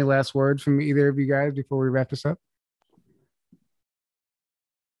donations. Any last words from either of you guys before we wrap this up?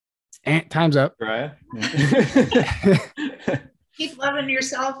 And time's up. Right. Keep loving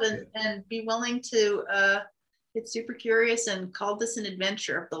yourself and be willing to get super curious and call this an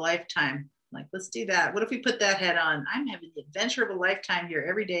adventure of the lifetime. Like, let's do that. What if we put that head on? I'm having the adventure of a lifetime here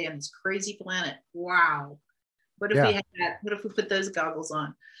every day on this crazy planet. Wow. What if we had that? What if we put those goggles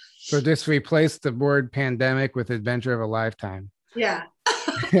on? So just replace the word pandemic with adventure of a lifetime. Yeah.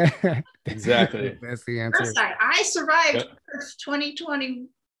 Exactly. That's the answer. I survived 2020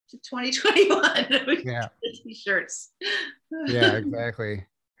 to 2021. Yeah. T-shirts. Yeah, exactly.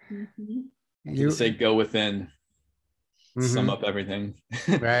 Mm-hmm. You say go within. Mm-hmm. Sum up everything.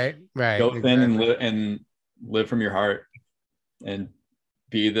 Right. Go within and live from your heart and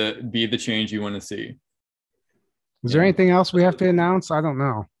be the change you want to see. Is there anything else we have to announce? I don't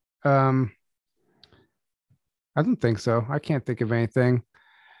know. I don't think so. I can't think of anything.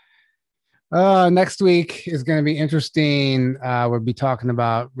 Next week is going to be interesting. We'll be talking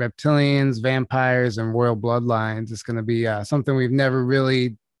about reptilians, vampires, and royal bloodlines. It's going to be something we've never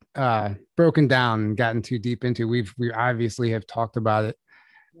really broken down and gotten too deep into. We obviously have talked about it.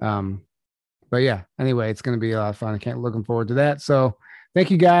 But yeah, anyway, it's going to be a lot of fun. Looking forward to that. So thank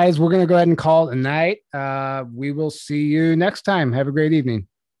you guys. We're going to go ahead and call it a night. We will see you next time. Have a great evening.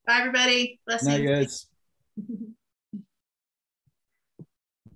 Bye, everybody. Blessings. Night, guys.